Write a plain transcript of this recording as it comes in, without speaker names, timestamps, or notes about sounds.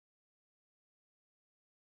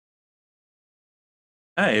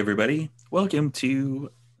Hi, everybody. Welcome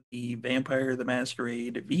to the Vampire the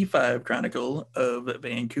Masquerade V5 Chronicle of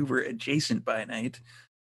Vancouver Adjacent by Night.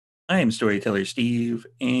 I am Storyteller Steve,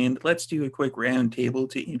 and let's do a quick roundtable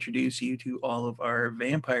to introduce you to all of our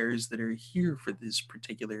vampires that are here for this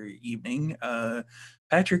particular evening.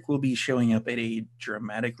 Patrick will be showing up at a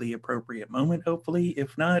dramatically appropriate moment, hopefully.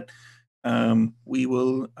 If not, we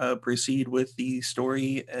will proceed with the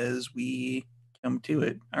story as we come to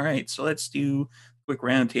it. All right, so let's do quick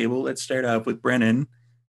roundtable. Let's start off with Brennan.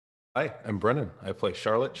 Hi, I'm Brennan. I play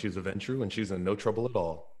Charlotte. She's a Ventru, and she's in no trouble at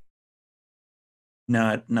all.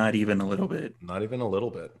 Not even a little bit. Not even a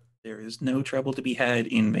little bit. There is no trouble to be had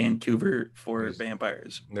in Vancouver for There's,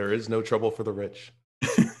 vampires. there is no trouble for the rich.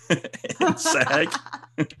 And Zach.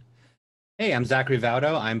 Hey, I'm Zachary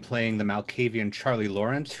Vaudo. I'm playing the Malkavian Charlie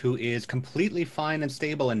Lawrence, who is completely fine and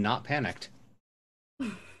stable and not panicked.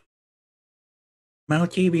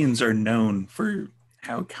 Malkavians are known for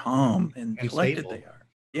how calm and collected stable. they are.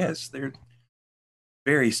 Yes, they're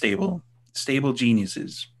very stable, stable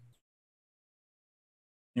geniuses.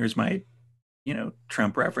 Here's my,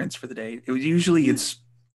 Trump reference for the day. It's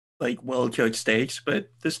like well cooked steaks, but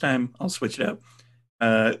this time I'll switch it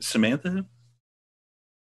up. Samantha.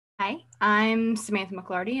 Hi, I'm Samantha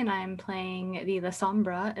McLarty, and I'm playing the La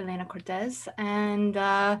Sombra, Elena Cortez,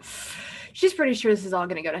 and she's pretty sure this is all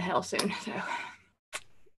going to go to hell soon, so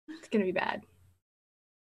it's going to be bad.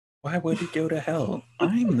 Why would it go to hell?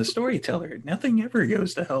 I'm the storyteller. Nothing ever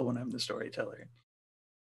goes to hell when I'm the storyteller.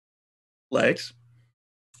 Lex.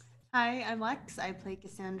 Hi, I'm Lex. I play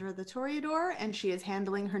Cassandra the Toreador, and she is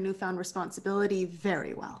handling her newfound responsibility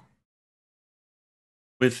very well.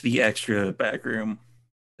 With the extra back room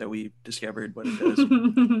that we discovered what it does.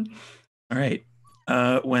 All right.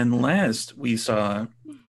 When last we saw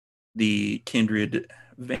the kindred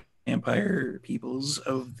vampire peoples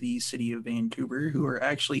of the city of Vancouver, who are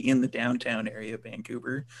actually in the downtown area of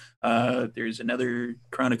Vancouver, there's another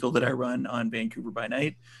chronicle that I run on Vancouver by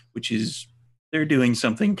Night, which is they're doing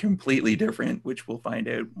something completely different, which we'll find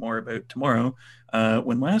out more about tomorrow.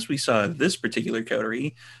 When last we saw this particular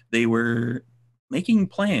coterie, they were making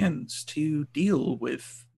plans to deal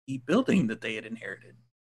with the building that they had inherited,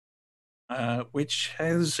 which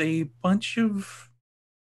has a bunch of,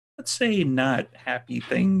 let's say, not happy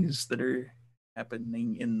things that are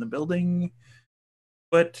happening in the building.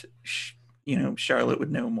 But, Charlotte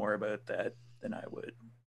would know more about that than I would.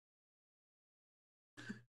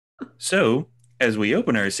 So, as we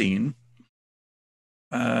open our scene,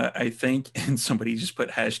 I think, and somebody just put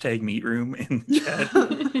hashtag meat room in the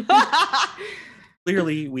chat.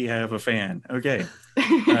 Clearly, we have a fan. Okay.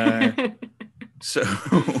 So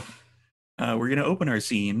we're going to open our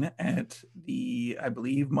scene at the, I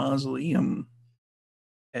believe, mausoleum,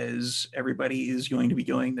 as everybody is going to be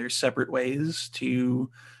going their separate ways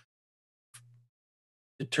to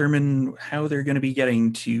determine how they're going to be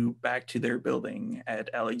getting back to their building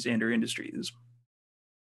at Alexander Industries.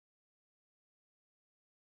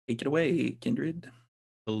 Take it away, Kindred. I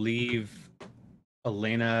believe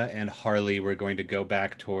Elena and Harley were going to go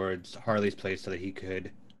back towards Harley's place so that he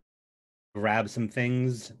could grab some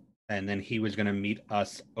things, and then he was going to meet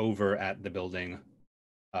us over at the building.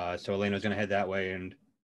 So Elena was going to head that way, and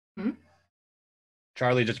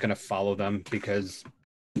Charlie just going to follow them because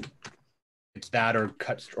it's that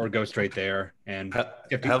or go straight there and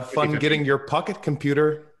have fun getting your pocket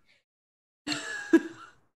computer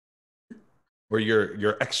or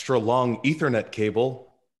your extra long Ethernet cable.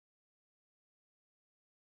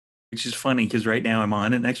 Which is funny because right now I'm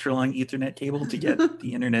on an extra long Ethernet cable to get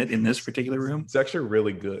the internet in this particular room. It's actually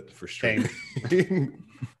really good for streaming.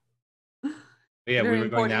 Yeah, Very we were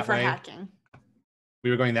going that for way. hacking. We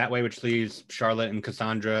were going that way, which leaves Charlotte and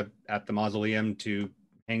Cassandra at the mausoleum to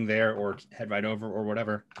hang there or head right over or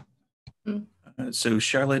whatever. So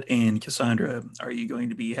Charlotte and Cassandra, are you going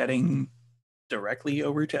to be heading directly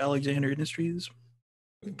over to Alexander Industries?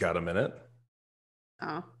 Got a minute?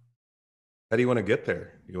 Oh. How do you want to get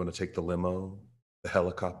there? You want to take the limo, the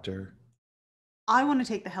helicopter? I want to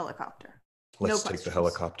take the helicopter. Let's take the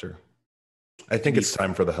helicopter. I think it's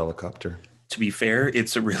time for the helicopter. To be fair,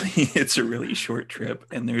 it's a really short trip,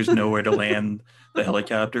 and there's nowhere to land the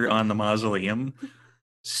helicopter on the mausoleum.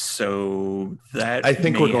 So that I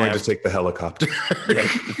think we're going to take the helicopter.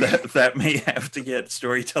 that may have to get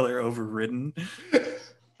storyteller overridden,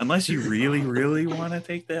 unless you really, really want to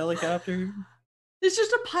take the helicopter. It's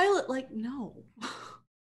just a pilot. Like, no.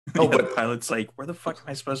 Oh, but the pilot's like, where the fuck am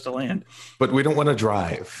I supposed to land? But we don't want to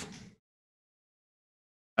drive.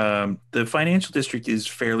 The financial district is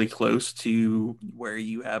fairly close to where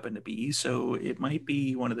you happen to be, so it might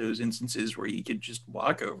be one of those instances where you could just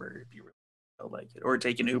walk over if you really felt like it, or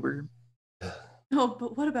take an Uber. Oh,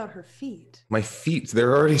 but what about her feet? My feet,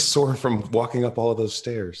 they're already sore from walking up all of those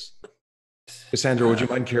stairs. Cassandra, would you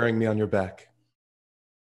mind carrying me on your back?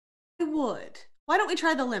 I would. Why don't we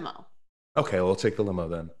try the limo? Okay, we'll take the limo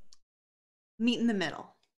then. Meet in the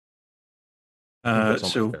middle. That's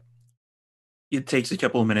almost So fair. it takes a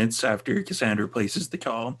couple of minutes after Cassandra places the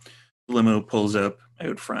call. The limo pulls up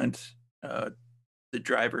out front. The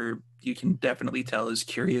driver, you can definitely tell, is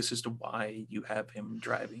curious as to why you have him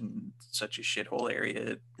driving such a shithole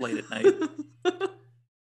area late at night.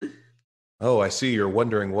 Oh, I see. You're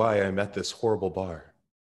wondering why I'm at this horrible bar.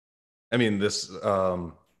 I mean, this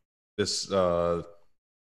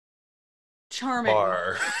Charming.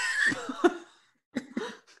 bar.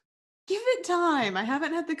 Give it time. I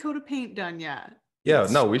haven't had the coat of paint done yet. Yeah,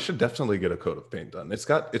 no, we should definitely get a coat of paint done. It's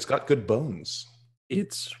got good bones.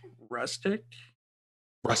 It's rustic.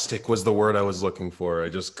 Rustic was the word I was looking for. I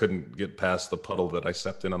just couldn't get past the puddle that I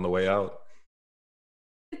stepped in on the way out.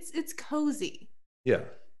 It's cozy. Yeah.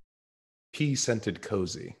 Pea-scented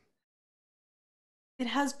cozy. It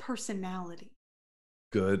has personality.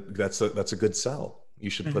 Good. That's a good sell.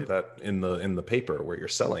 You should put that in the paper where you're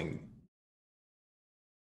selling.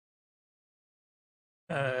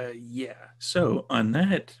 Yeah. So on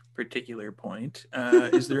that particular point,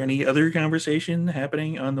 is there any other conversation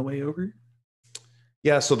happening on the way over?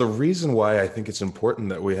 Yeah, so the reason why I think it's important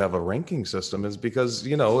that we have a ranking system is because,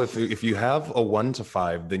 you know, if you have a 1 to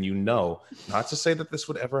 5, then you know, not to say that this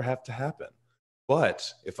would ever have to happen,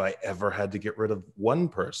 but if I ever had to get rid of one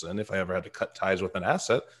person, if I ever had to cut ties with an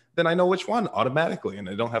asset, then I know which one automatically, and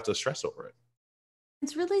I don't have to stress over it.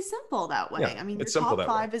 It's really simple that way. Yeah, I mean, your it's simple top that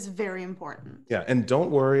way. 5 is very important. Yeah, and don't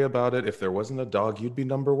worry about it. If there wasn't a dog, you'd be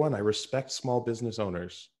number 1. I respect small business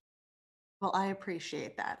owners. Well, I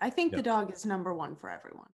appreciate that. I think the dog is number 1 for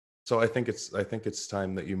everyone. So I think it's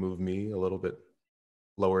time that you move me a little bit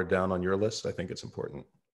lower down on your list. I think it's important.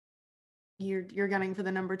 You're gunning for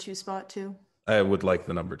the number 2 spot too? I would like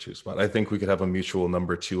the number 2 spot. I think we could have a mutual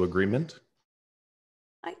number 2 agreement.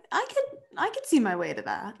 I could see my way to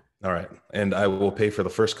that. All right. And I will pay for the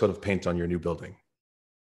first coat of paint on your new building.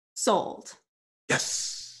 Sold.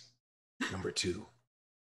 Yes. Number 2.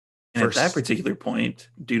 And at that particular point,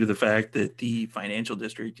 due to the fact that the financial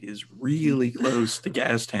district is really close to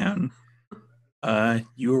Gastown,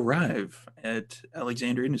 you arrive at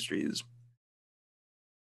Alexander Industries.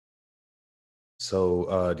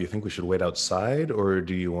 So do you think we should wait outside, or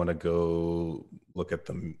do you want to go look at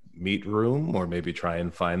the meat room, or maybe try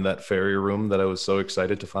and find that fairy room that I was so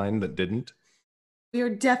excited to find that didn't? We are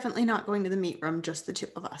definitely not going to the meat room, just the 2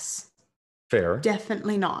 of us. Fair.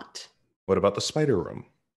 Definitely not. What about the spider room?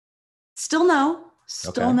 Still no.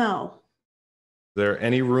 Still Okay. no. Is there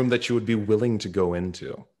any room that you would be willing to go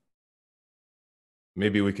into?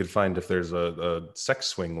 Maybe we could find if there's a sex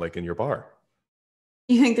swing like in your bar.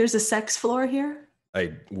 You think there's a sex floor here?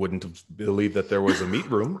 I wouldn't have believed that there was a meat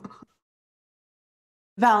room.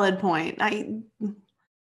 Valid point.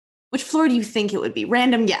 Which floor do you think it would be?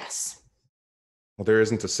 Random guess. Well, there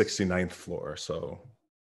isn't a 69th floor, so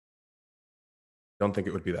don't think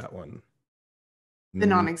it would be that one. The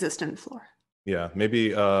non-existent floor. Yeah,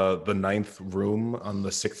 maybe the 9th room on the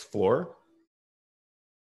 6th floor.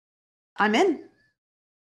 I'm in.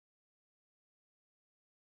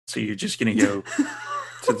 So you're just going to go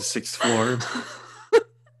to the 6th floor,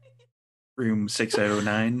 room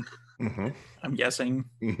 609, Mm-hmm. I'm guessing.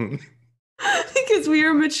 Mm-hmm. Because we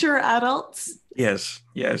are mature adults. Yes.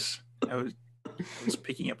 I was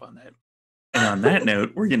picking up on that. And on that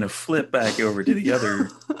note, we're going to flip back over to the other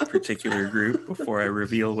particular group before I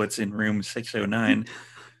reveal what's in room 609.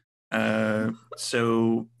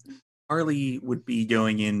 So Harley would be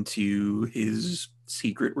going into his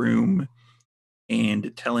secret room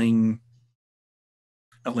and telling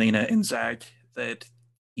Elena and Zach that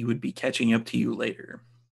he would be catching up to you later.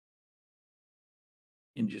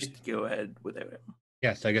 And just go ahead without him.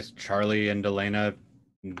 Yes, I guess Charlie and Elena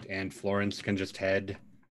and Florence can just head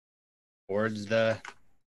towards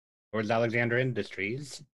Alexander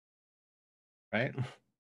Industries, right?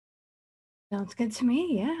 Sounds good to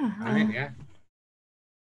me. Yeah. All right,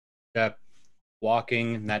 yeah.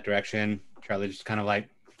 Walking in that direction, Charlie just kind of like,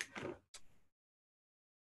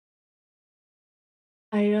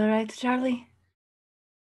 Are you all right, Charlie?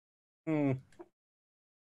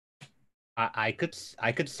 I could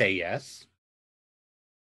say yes.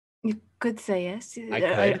 You could say yes.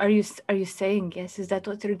 I Are you saying yes? Is that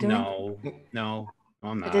what you're doing? No,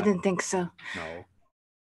 I'm not. I didn't think so.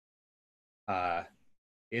 No.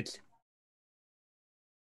 It's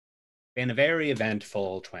been a very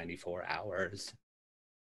eventful 24 hours.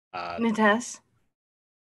 It has.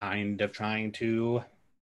 kind of trying to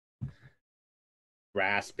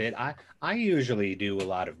grasp it. I usually do a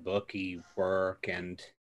lot of booky work and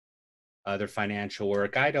other financial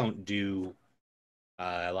work. I don't do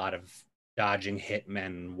a lot of dodging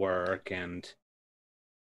hitmen work and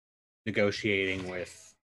negotiating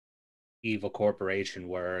with evil corporation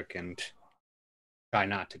work and try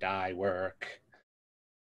not to die work.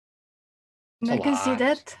 It's I a can see lot.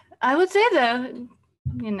 that. I would say though,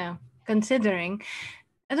 considering,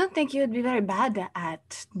 I don't think you would be very bad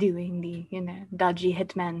at doing the, dodgy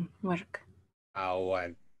hitman work. Oh,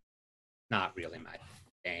 not really my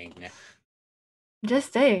thing.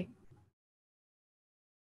 Just say.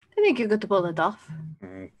 I think you could pull it off.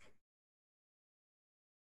 Mm.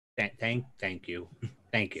 Thank you.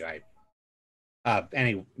 Thank you.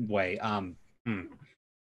 Anyway,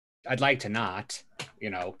 I'd like to not,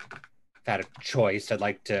 if I had a choice, I'd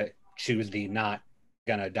like to choose the not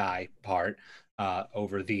gonna die part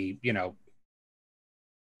over the,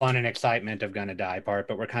 fun and excitement of gonna die part,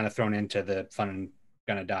 but we're kind of thrown into the fun and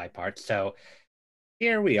gonna die part. So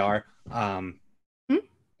here we are.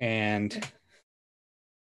 And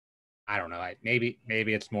I don't know, maybe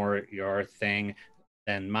it's more your thing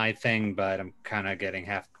than my thing, but I'm kind of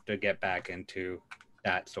have to get back into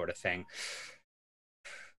that sort of thing.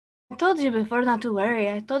 I told you before not to worry.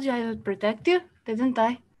 I told you I would protect you, didn't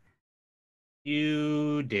I?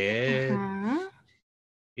 You did.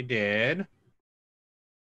 You did.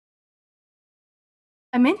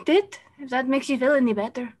 I meant it, if that makes you feel any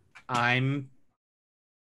better. I'm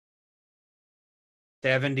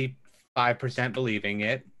 75% believing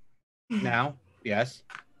it now. Yes.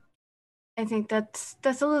 I think that's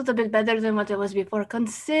a little bit better than what it was before.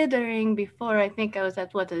 Considering before, I think I was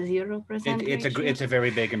at what, a 0%. It's a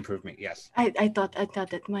very big improvement. Yes. I thought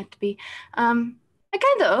it might be. I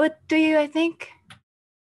kind of owe it to you. I think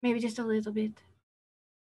maybe just a little bit.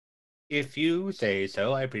 If you say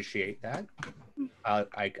so, I appreciate that.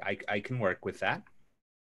 I can work with that.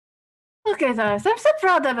 Okay, so I'm so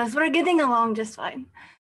proud of us. We're getting along just fine.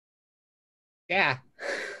 Yeah,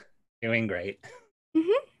 doing great.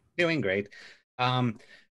 Doing great.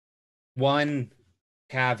 One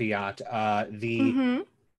caveat: the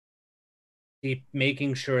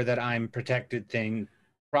making sure that I'm protected thing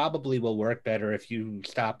probably will work better if you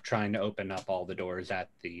stop trying to open up all the doors at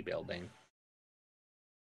the building.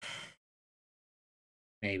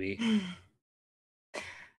 Maybe.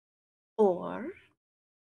 Or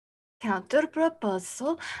counter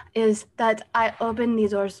proposal is that I open the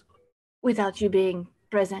doors without you being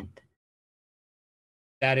present.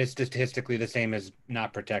 That is statistically the same as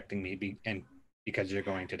not protecting me because you're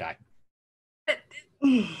going to die.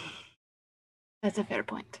 That's a fair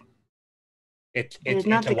point. It's a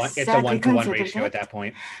 1-to-1 ratio at that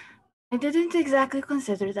point. I didn't exactly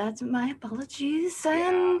consider that. My apologies.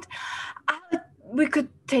 And we could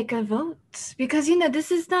take a vote because,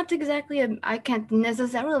 this is not exactly I can't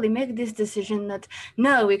necessarily make this decision that,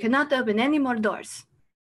 no, we cannot open any more doors.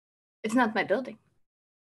 It's not my building.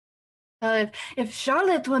 So if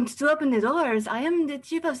Charlotte wants to open the doors, I am the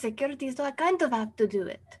chief of security, so I kind of have to do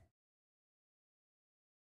it.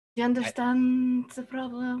 Do you understand the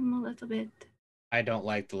problem a little bit? I don't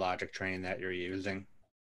like the logic train that you're using.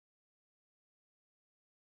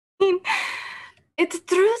 It's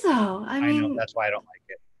true, though. I mean, know, that's why I don't like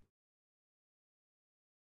it.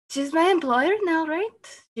 She's my employer now,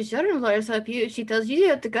 right? She's your employer, so if she tells you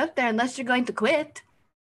have to go up there unless you're going to quit.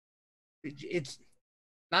 It's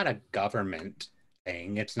not a government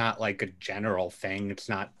thing. It's not like a general thing. It's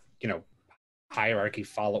not, hierarchy,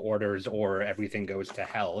 follow orders, or everything goes to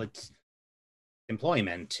hell. It's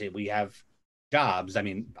employment. We have jobs. I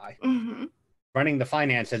mean, running the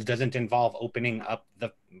finances doesn't involve opening up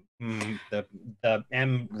the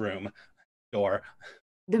M room door.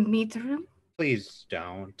 The meat room? Please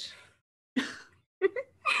don't.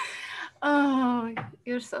 Oh,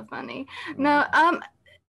 you're so funny. No, I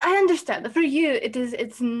understand. For you,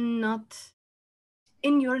 it's not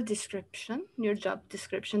in your description, your job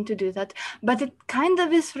description to do that, but it kind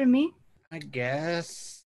of is for me. I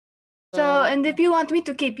guess. So, and if you want me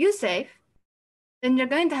to keep you safe, then you're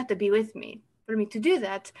going to have to be with me for me to do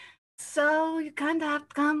that. So you kind of have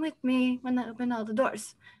to come with me when I open all the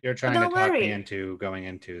doors. You're trying to talk me into going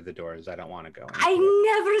into the doors. I don't want to go. I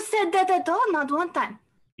never said that at all, not one time.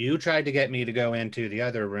 You tried to get me to go into the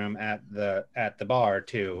other room at the bar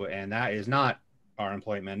too, and that is not our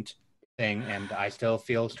employment thing, and I still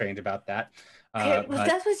feel strange about that. Okay, well,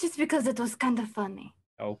 that was just because it was kind of funny.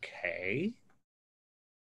 Okay.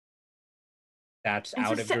 That's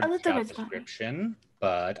out of your job description,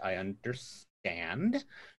 but I understand.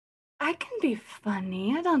 I can be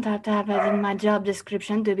funny. I don't have to have it in my job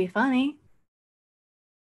description to be funny.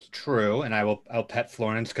 It's true, and I'll pet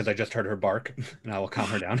Florence because I just heard her bark, and I will calm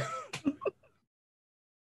her down.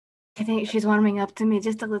 I think she's warming up to me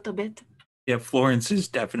just a little bit. Yeah, Florence is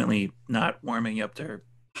definitely not warming up to her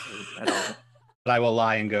at all. But I will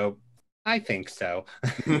lie and go, I think so.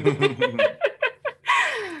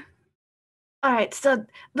 All right, so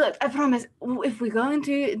look, I promise, if we go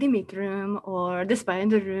into the meat room or the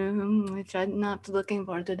spider room, which I'm not looking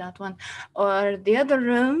forward to that one, or the other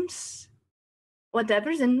rooms,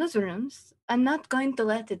 whatever's in those rooms, I'm not going to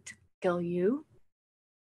let it kill you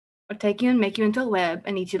or take you and make you into a web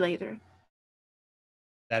and eat you later.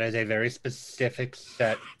 That is a very specific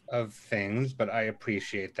set of things, but I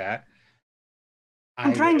appreciate that.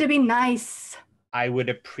 I'm trying to be nice. I would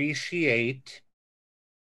appreciate...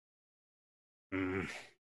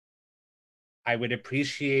 I would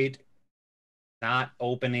appreciate not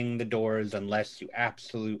opening the doors unless you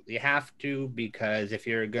absolutely have to, because if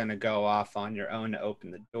you're going to go off on your own to open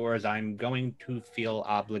the doors, I'm going to feel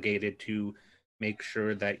obligated to make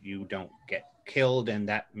sure that you don't get killed, and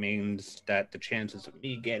that means that the chances of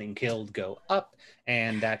me getting killed go up,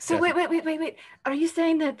 and that So wait. Are you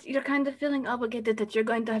saying that you're kind of feeling obligated that you're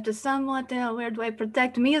going to have to somewhat in a weird way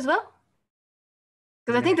protect me as well?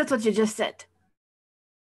 Because I think that's what you just said.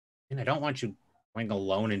 And I don't want you going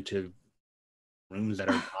alone into rooms that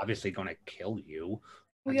are obviously going to kill you.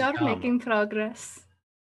 We are making progress.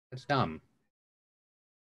 It's dumb.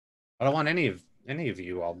 I don't want any of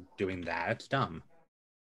you all doing that. It's dumb.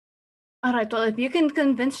 All right, well, if you can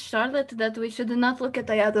convince Charlotte that we should not look at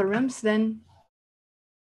the other rooms, then...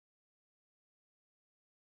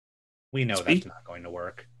 We know that's not going to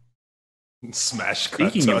work. Smash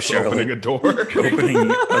cut Speaking to of us Charlotte, opening a door.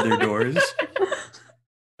 opening other doors.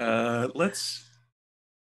 Let's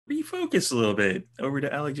refocus a little bit over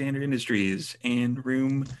to Alexander Industries and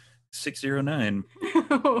room 609.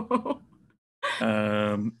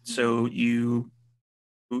 So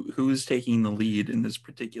who's taking the lead in this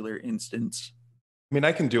particular instance? I mean,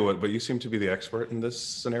 I can do it, but you seem to be the expert in this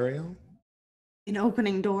scenario. In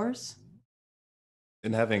opening doors?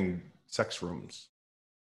 In having sex rooms.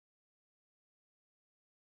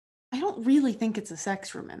 I don't really think it's a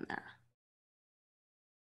sex room in there.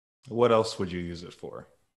 What else would you use it for?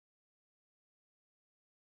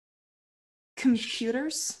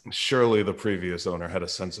 Computers? Surely the previous owner had a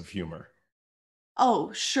sense of humor.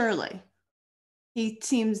 Oh, surely. He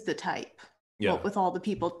seems the type. Yeah. What with all the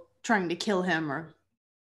people trying to kill him or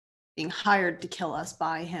being hired to kill us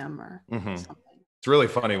by him or something. It's really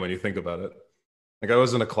funny when you think about it. Like, I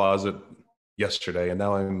was in a closet yesterday, and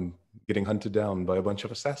now I'm getting hunted down by a bunch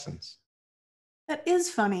of assassins. That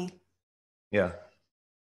is funny. Yeah.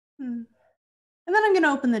 And then I'm going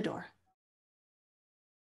to open the door.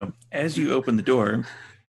 As you open the door,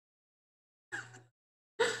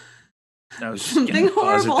 I was just Something gonna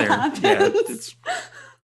pause horrible it there. happens. Yeah,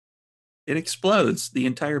 it explodes the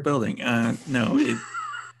entire building.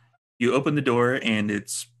 You open the door and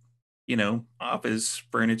it's, office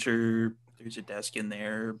furniture. There's a desk in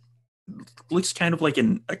there. Looks kind of like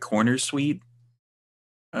a corner suite.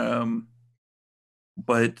 But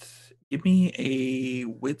give me a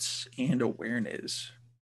wits and awareness.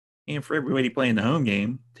 And for everybody playing the home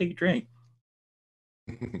game, take a drink.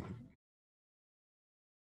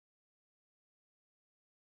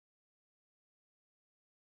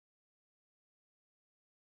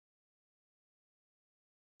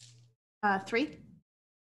 Three.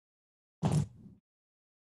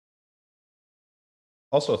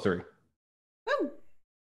 Also 3. Woo.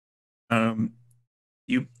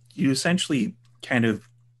 You essentially kind of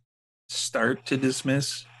start to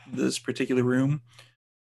dismiss this particular room.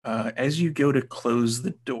 As you go to close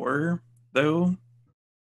the door, though,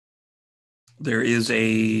 there is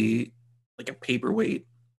a paperweight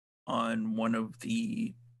on one of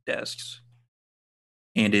the desks,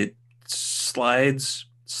 and it slides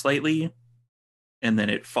slightly, and then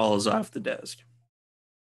it falls off the desk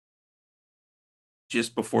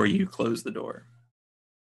just before you close the door.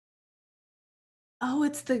 Oh,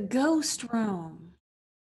 it's the ghost room.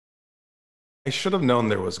 I should have known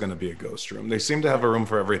there was going to be a ghost room. They seem to have a room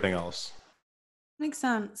for everything else. Makes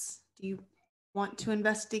sense. Do you want to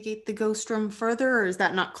investigate the ghost room further, or is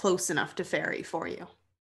that not close enough to Fairy for you?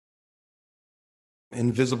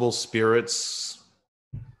 Invisible spirits,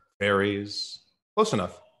 fairies. Close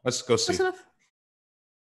enough. Let's go see. Close enough.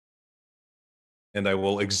 And I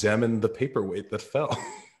will examine the paperweight that fell.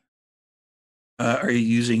 Are you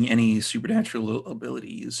using any supernatural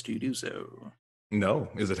abilities to do so? No.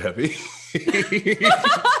 Is it heavy?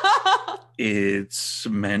 It's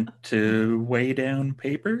meant to weigh down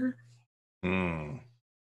paper. Hmm.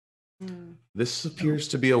 Hmm. This appears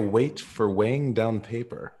to be a weight for weighing down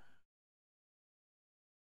paper.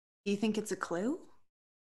 Do you think it's a clue?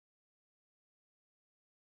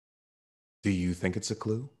 Do you think it's a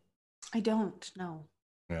clue? I don't know.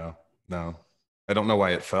 Yeah, no. I don't know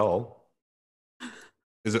why it fell.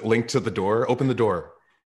 Is it linked to the door? Open the door.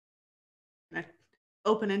 I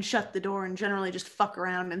open and shut the door and generally just fuck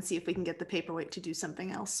around and see if we can get the paperweight to do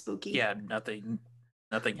something else spooky. Yeah, nothing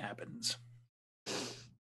happens.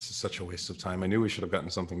 This is such a waste of time. I knew we should have gotten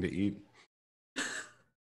something to eat.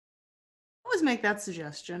 Always make that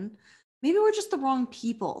suggestion. Maybe we're just the wrong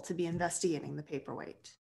people to be investigating the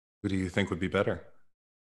paperweight. Who do you think would be better?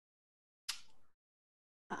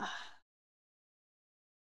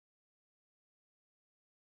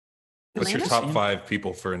 What's your Elena? top 5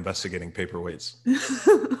 people for investigating paperweights?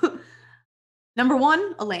 Number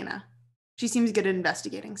 1, Elena. She seems good at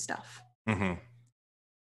investigating stuff. Mm-hmm.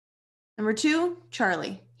 Number 2,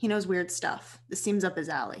 Charlie. He knows weird stuff. This seems up his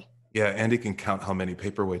alley. Yeah, Andy can count how many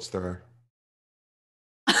paperweights there are.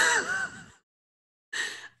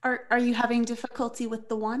 Are you having difficulty with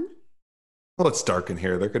the 1? Well, it's dark in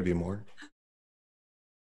here. There could be more.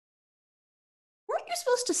 Weren't you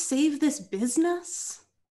supposed to save this business?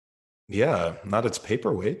 Yeah, not its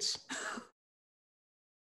paperweights.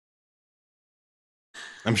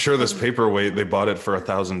 I'm sure this paperweight, they bought it for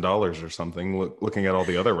 $1,000 or something, looking at all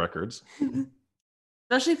the other records.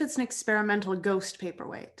 Especially if it's an experimental ghost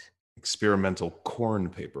paperweight. Experimental corn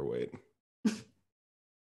paperweight.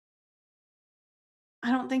 I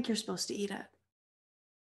don't think you're supposed to eat it.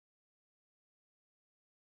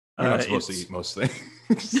 You're not supposed to eat most things.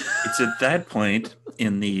 It's at that point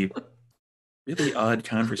in the really odd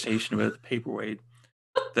conversation about the paperweight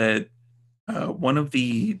that one of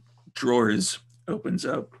the drawers opens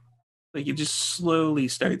up. Like it just slowly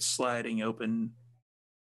starts sliding open.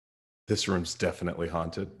 This room's definitely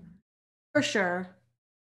haunted. For sure.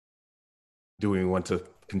 Do we want to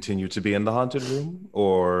continue to be in the haunted room,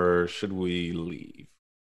 or should we leave?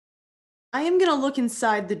 I am going to look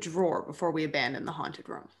inside the drawer before we abandon the haunted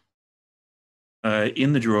room.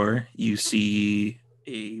 In the drawer, you see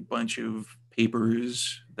a bunch of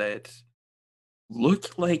papers that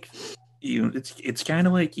look like it's kind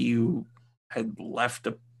of like you had left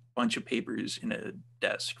a bunch of papers in a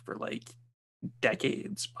desk for like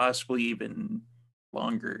decades, possibly even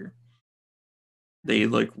longer. They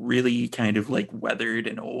look really kind of like weathered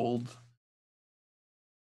and old.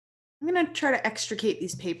 I'm going to try to extricate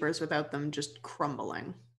these papers without them just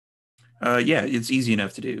crumbling. Yeah, it's easy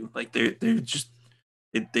enough to do. Like they're just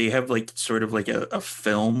they have like sort of like a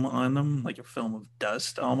film on them, like a film of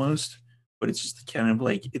dust almost, but it's just kind of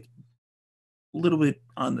like it's a little bit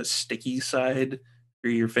on the sticky side for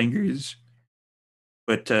your fingers.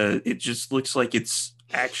 But it just looks like it's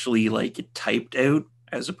actually like typed out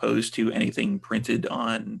as opposed to anything printed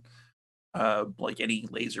on like any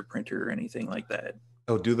laser printer or anything like that.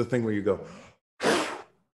 Oh, do the thing where you go.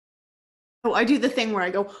 Oh, I do the thing where I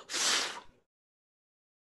go.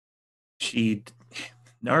 She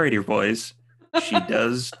narrator voice. She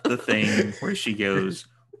does the thing where she goes.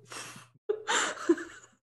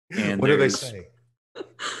 And What do they say?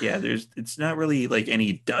 Yeah, it's not really like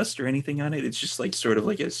any dust or anything on it. It's just like sort of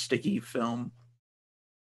like a sticky film.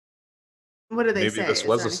 What do they Maybe say? this Is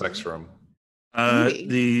was there a sex anything?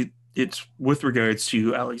 room. It's with regards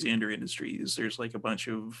to Alexander Industries. There's like a bunch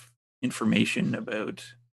of information about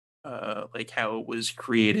like how it was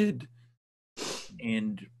created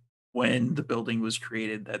and when the building was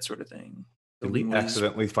created, that sort of thing. Did we Building was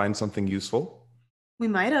accidentally find something useful? We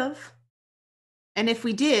might have. And if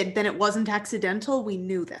we did, then it wasn't accidental. We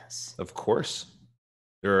knew this. Of course.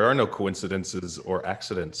 There are no coincidences or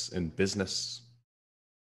accidents in business.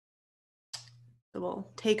 So we'll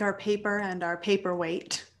take our paper and our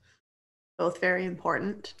paperweight. Both very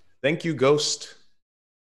important. Thank you, Ghost.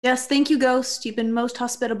 Yes, thank you, Ghost. You've been most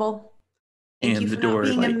hospitable. Thank And you the for door, not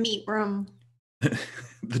being a like- meat room.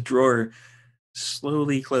 the drawer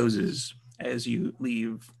slowly closes as you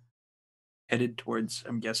leave, headed towards,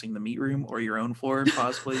 I'm guessing, the meat room or your own floor,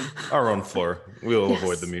 possibly. Our own floor. We'll Yes.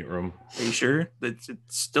 avoid the meat room. Are you sure? It's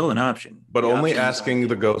still an option. But The only option is asking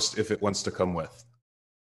the ghost if it wants to come with.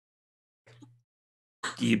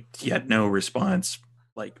 you had no response,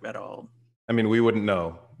 like, at all. I mean, we wouldn't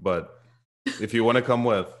know, but if you want to come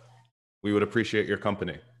with, we would appreciate your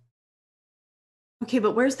company. Okay,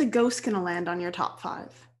 but where's the ghost going to land on your top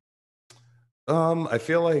 5? I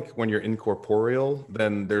feel like when you're incorporeal,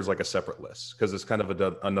 then there's like a separate list because it's kind of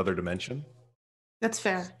another dimension. That's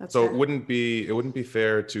fair. That's So fair. it wouldn't be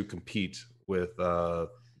fair to compete with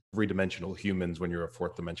 3-dimensional humans when you're a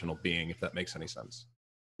 4th dimensional being, if that makes any sense.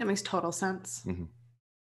 That makes total sense. Mhm.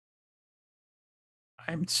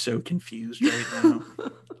 I'm so confused right now.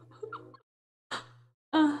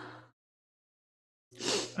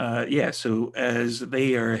 Yeah, so as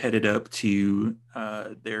they are headed up to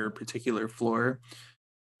their particular floor,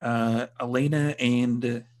 Elena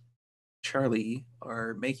and Charlie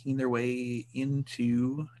are making their way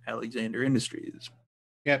into Alexander Industries.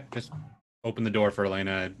 Yep, just open the door for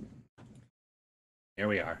Elena. Here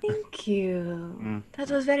we are. Thank you. Mm. That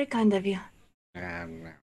was very kind of you.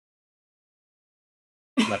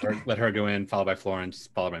 Let her go in, followed by Florence,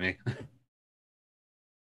 followed by me.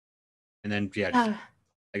 And then just, I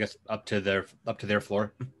guess up to their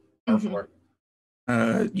floor. Our floor.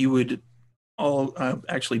 You would all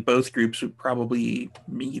actually both groups would probably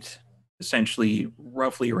meet essentially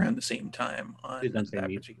roughly around the same time on Please don't say that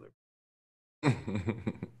meet. particular.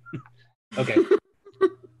 Okay.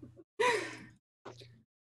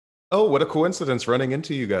 Oh, what a coincidence running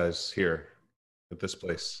into you guys here at this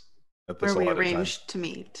place. At this Where we allotted time. arranged to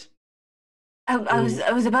meet. I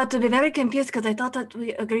was about to be very confused because I thought that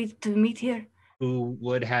we agreed to meet here. Who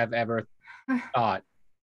would have ever thought?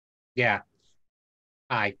 Yeah.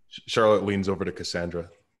 Charlotte leans over to Cassandra.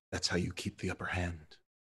 That's how you keep the upper hand.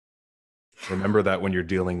 Remember that when you're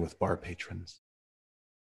dealing with bar patrons.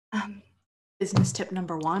 Business tip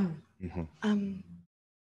number 1. Mm-hmm.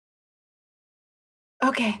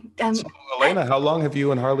 Okay. So, Elena, how long have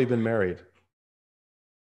you and Harley been married?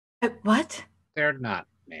 What? They're not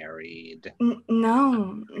married.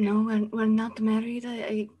 No, we're not married.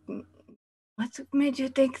 What made you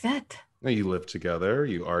think that? No, you live together.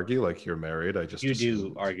 You argue like you're married. I just You do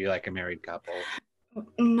assumed. argue like a married couple.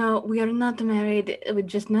 No, we are not married. We've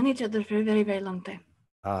just known each other for a very, very long time.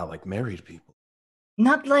 Ah, like married people.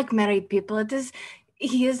 Not like married people.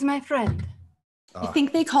 He is my friend. I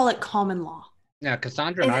think they call it common law. Now,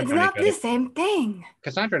 Cassandra and I have It's known not each the other. same thing.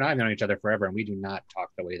 Cassandra and I have known each other forever, and we do not talk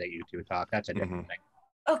the way that you two talk. That's a different thing.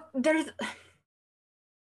 Oh,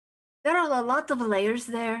 there are a lot of layers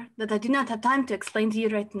there that I do not have time to explain to you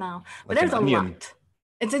right now. But Like an there's a onion. lot.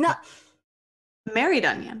 It's not. Married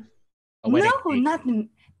onion. wedding No, cake. not.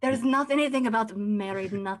 There's not anything about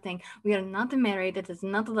married. Nothing. We are not married. It is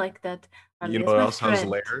not like that. You Harley know is what my else has friend.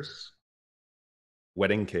 layers?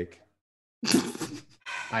 Wedding cake.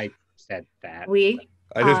 I said that. We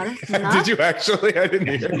I are did. not. Did you actually? I didn't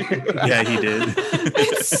hear you. Yeah, he did.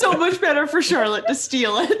 It's so much better for Charlotte to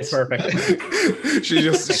steal it. It's perfect.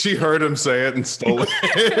 she heard him say it and stole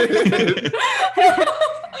it.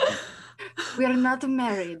 We are not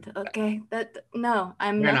married. Okay. No,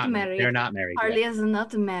 I'm not married. They're not married Harley yet. is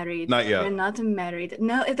not married. Not yet. We're not married.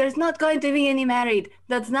 No, there's not going to be any married.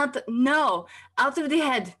 That's not. No. Out of the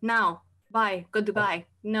head now. Bye. Goodbye.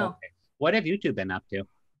 No. Okay. What have you two been up to?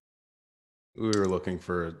 We were looking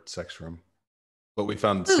for a sex room, but we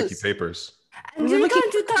found Clues. sticky papers. And We're you're looking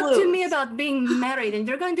going to for talk to me clues. about being married, and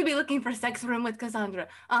you're going to be looking for sex room with Cassandra.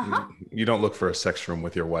 You don't look for a sex room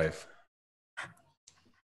with your wife.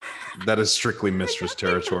 That is strictly mistress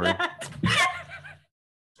territory.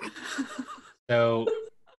 So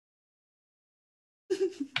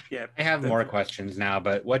Yeah, I have more questions now,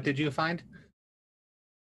 but what did you find?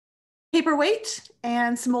 Paperweight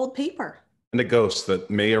and some old paper. And a ghost that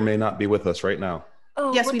may or may not be with us right now.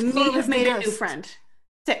 Oh, Yes, what we floor may was have the made a new ghost? friend.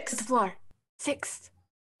 What 6. floor? 6.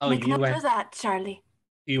 Oh, Make you note went of that, Charlie.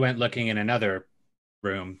 looking in another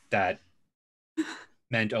room that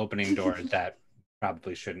meant opening doors that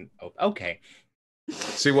probably shouldn't open. Okay.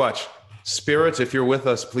 See, watch. Spirit, if you're with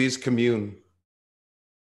us, please commune.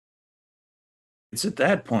 It's at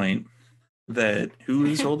that point that who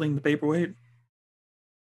is holding the paperweight?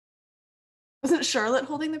 Wasn't Charlotte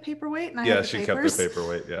holding the paperweight? And I Yeah, had the she papers? kept the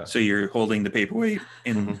paperweight. Yeah. So you're holding the paperweight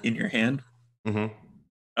in your hand.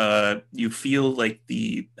 Mm-hmm. You feel like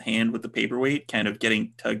the hand with the paperweight kind of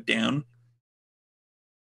getting tugged down.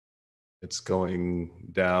 It's going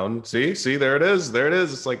down. See, there it is. There it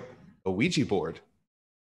is. It's like a Ouija board.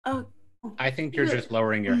 Oh, I think you're just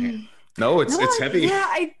lowering your hand. No, it's heavy. Yeah,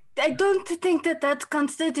 I don't think that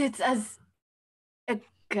constitutes as a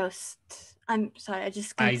ghost. I'm sorry, I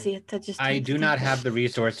just can't see it. I do not have the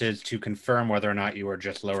resources to confirm whether or not you were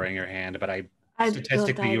just lowering your hand, but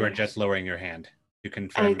statistically you are just lowering your hand to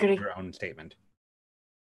confirm your own statement.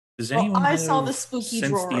 Does anyone I saw the have spooky sense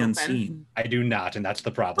drawer the open. unseen? I do not, and that's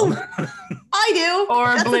the problem. I do. Or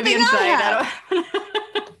That's the thing Oblivion I Sight.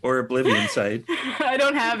 have. Or Oblivion Sight? I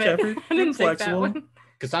don't have it. Whichever. I didn't take that Flexible. one.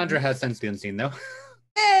 Cassandra has sense the unseen, though.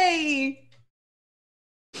 Hey!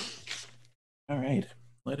 All right,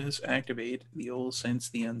 let us activate the old sense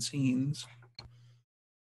the unseens.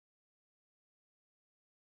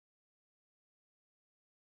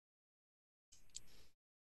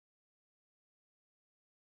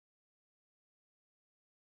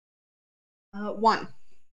 1.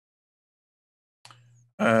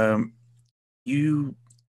 You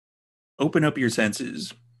open up your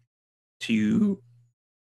senses to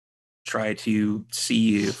try to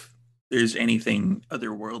see if there's anything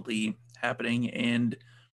otherworldly happening, and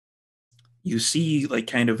you see like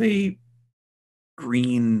kind of a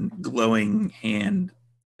green glowing hand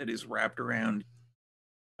that is wrapped around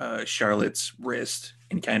Charlotte's wrist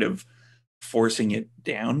and kind of forcing it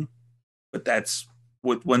down. But that's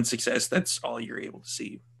with one success, that's all you're able to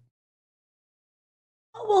see.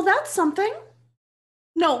 Oh, well, that's something.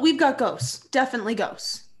 No, we've got ghosts. Definitely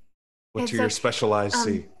ghosts. What It's do your like, special eyes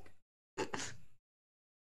see?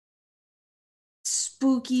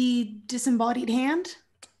 Spooky disembodied hand.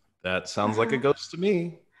 That sounds like a ghost to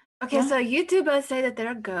me. Okay, Yeah. so you two both say that there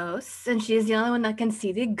are ghosts, and she's the only one that can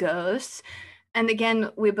see the ghosts. And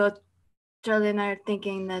again, Charlie and I are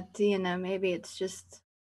thinking that, maybe it's just,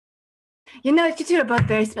 you two are both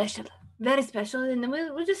very special, and we're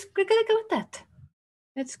gonna go with that.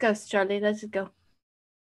 Let's go, Charlie. Let's go.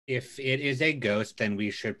 If it is a ghost, then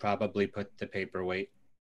we should probably put the paperweight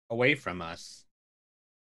away from us.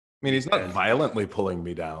 I mean, he's not violently pulling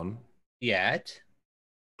me down. Yet.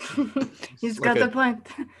 He's like got the point.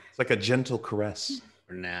 It's like a gentle caress.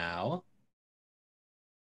 For now.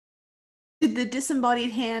 Did the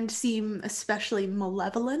disembodied hand seem especially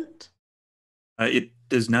malevolent? It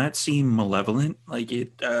does not seem malevolent. Like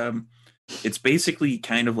it's basically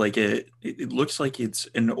kind of like it looks like it's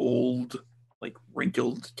an old, like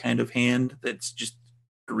wrinkled kind of hand that's just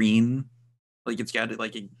green. Like it's got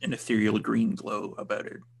like an ethereal green glow about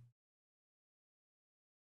it.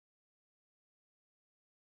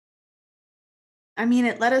 I mean,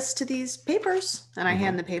 it led us to these papers, and I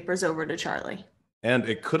hand the papers over to Charlie. And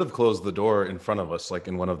it could have closed the door in front of us, like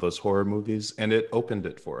in one of those horror movies, and it opened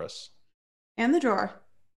it for us. And the drawer.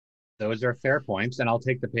 Those are fair points, and I'll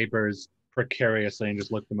take the papers precariously and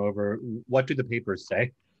just look them over. What do the papers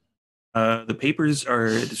say? The papers are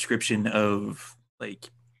a description of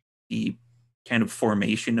like the kind of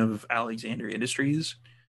formation of Alexander Industries.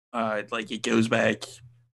 Like it goes back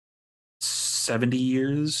 70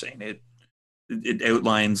 years, and it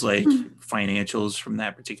outlines like financials from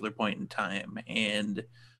that particular point in time, and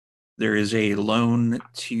there is a loan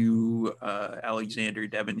to Alexander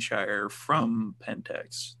Devonshire from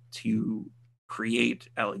Pentex to create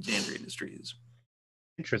Alexander Industries.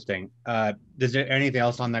 Interesting. Is there anything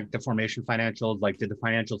else on the formation financials? Like, did the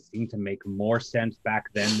financials seem to make more sense back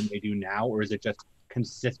then than they do now, or is it just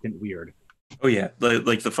consistent weird? Oh yeah,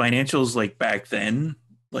 like the financials, like back then,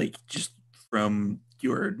 like just from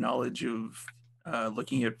your knowledge of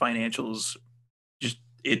looking at financials, just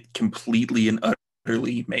it completely and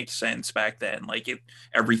utterly makes sense back then. Like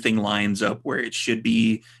everything lines up where it should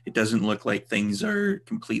be. It doesn't look like things are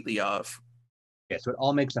completely off. Yeah, so it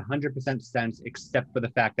all makes 100% sense, except for the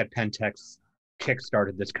fact that Pentex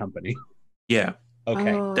kickstarted this company. Yeah.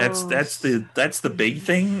 Okay. Oh. That's the big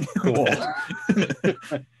thing. Cool.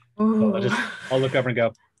 So I'll look over and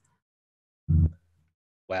go,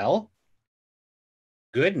 well,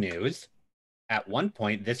 good news. At one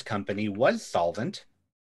point, this company was solvent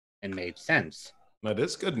and made sense. That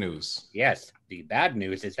is good news. Yes. The bad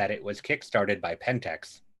news is that it was kickstarted by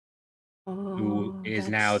Pentex, who is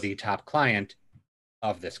now the top client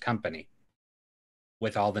of this company,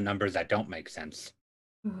 with all the numbers that don't make sense.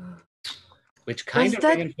 Which kind of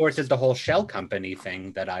reinforces the whole shell company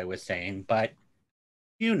thing that I was saying, but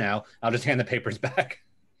I'll just hand the papers back.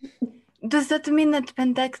 Does that mean that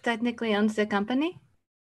Pentex technically owns the company?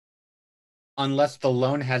 Unless the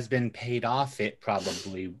loan has been paid off, it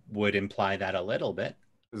probably would imply that a little bit.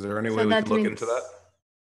 Is there any way we can look into that?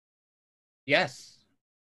 Yes,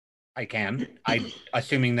 I can.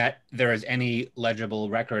 Assuming that there is any legible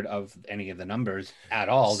record of any of the numbers at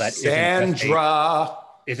all. That Sandra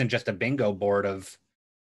isn't just a bingo board of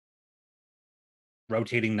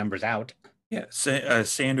rotating numbers out. Yeah,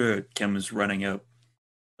 Sandra comes running up.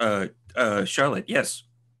 Charlotte, yes.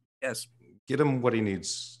 Get him what he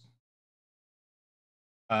needs.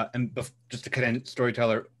 And just to cut in,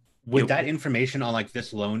 storyteller, would that information on like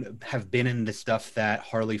this loan have been in the stuff that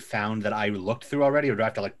Harley found that I looked through already, or do I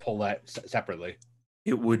have to like pull that separately?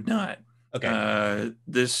 It would not. Okay.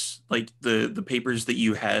 This like the papers that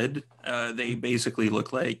you had, they basically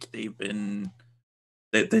look like they've been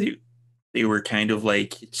that they were kind of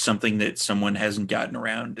like something that someone hasn't gotten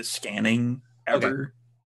around to scanning ever.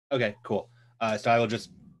 Okay, cool. So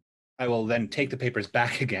I will then take the papers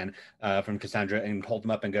back again from Cassandra and hold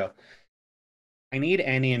them up and go, I need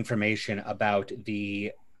any information about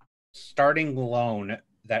the starting loan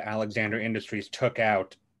that Alexander Industries took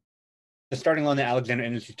out The starting loan that Alexander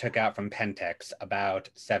Industries took out from Pentex about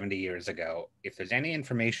 70 years ago. If there's any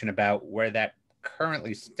information about where that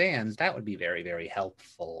currently stands, that would be very, very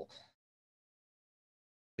helpful.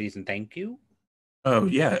 Please and thank you. Oh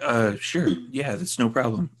yeah, sure. Yeah, that's no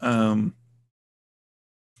problem.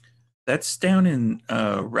 That's down in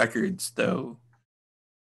records though.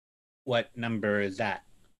 What number is that?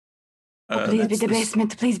 Oh, please be That's the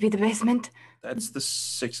basement. Please be the basement. That's the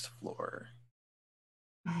 6th floor.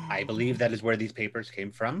 I believe that is where these papers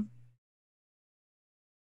came from.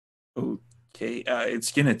 Okay,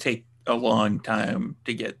 it's gonna take a long time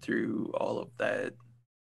to get through all of that.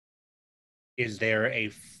 Is there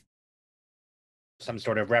some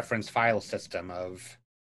sort of reference file system of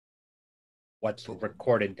what's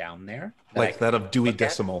recorded down there? Like that of Dewey look at?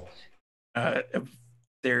 Decimal.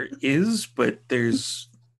 There is, but there's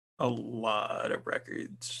a lot of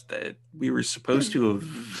records that we were supposed to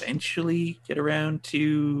eventually get around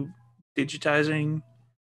to digitizing,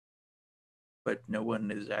 but no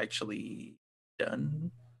one has actually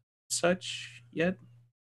done such yet.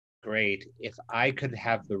 Great. If I could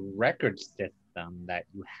have the record system that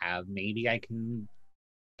you have, maybe I can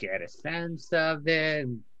get a sense of it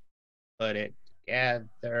and put it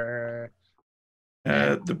together.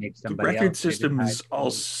 The record system is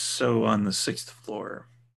also on the 6th floor.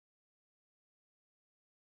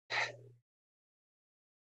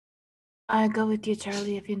 I'll go with you,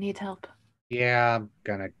 Charlie, if you need help. Yeah, I'm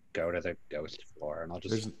gonna go to the ghost floor and I'll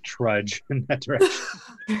just trudge in that direction.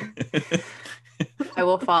 I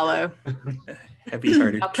will follow.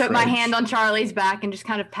 Heavy-hearted. I'll put my hand on Charlie's back and just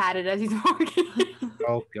kind of pat it as he's walking.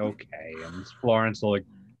 Okay. And Florence will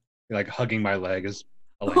like hugging my leg as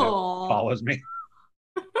Elena follows me.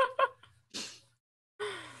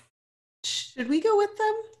 Should we go with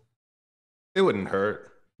them? It wouldn't hurt.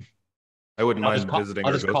 I wouldn't mind visiting.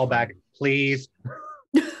 I'll just call back, please.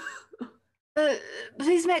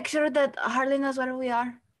 Please make sure that Harley knows where we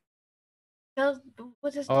are.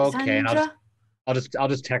 What's his Okay, and Sandra? I'll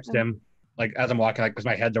just text him like as I'm walking, like because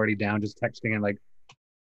my head's already down, just texting him like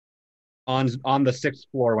on the 6th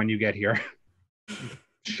floor when you get here.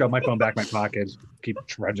 Shove my phone back in my pocket, keep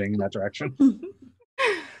trudging in that direction.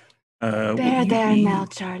 There now,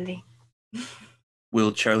 Charlie.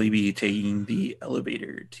 Will Charlie be taking the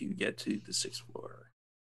elevator to get to the 6th floor?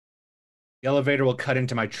 The elevator will cut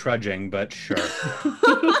into my trudging, but sure.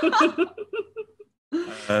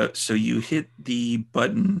 So you hit the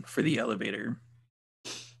button for the elevator,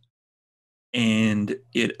 and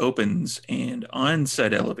it opens, and on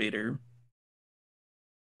said elevator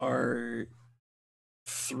are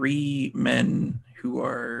 3 men who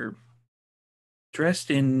are dressed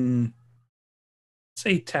in,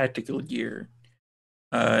 say, tactical gear.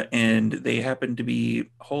 And they happen to be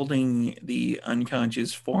holding the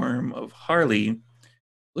unconscious form of Harley.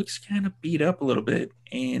 Looks kind of beat up a little bit,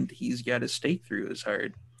 and he's got a stake through his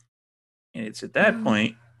heart. And it's at that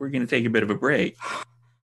point we're going to take a bit of a break.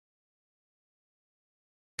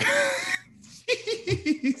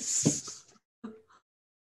 Jeez.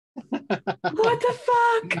 What the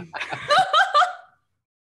fuck?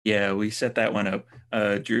 Yeah, we set that one up.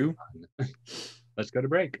 Drew? Let's go to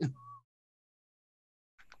break.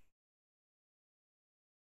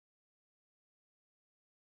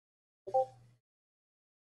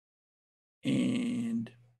 And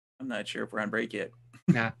I'm not sure if we're on break yet.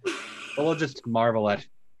 Nah. But we'll just marvel at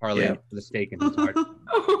Harley for the stake in his heart.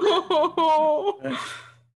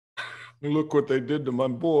 Look what they did to my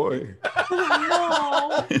boy.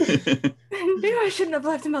 Oh, no. Maybe I shouldn't have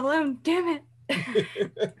left him alone. Damn it.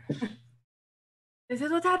 This is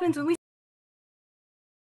what happens when we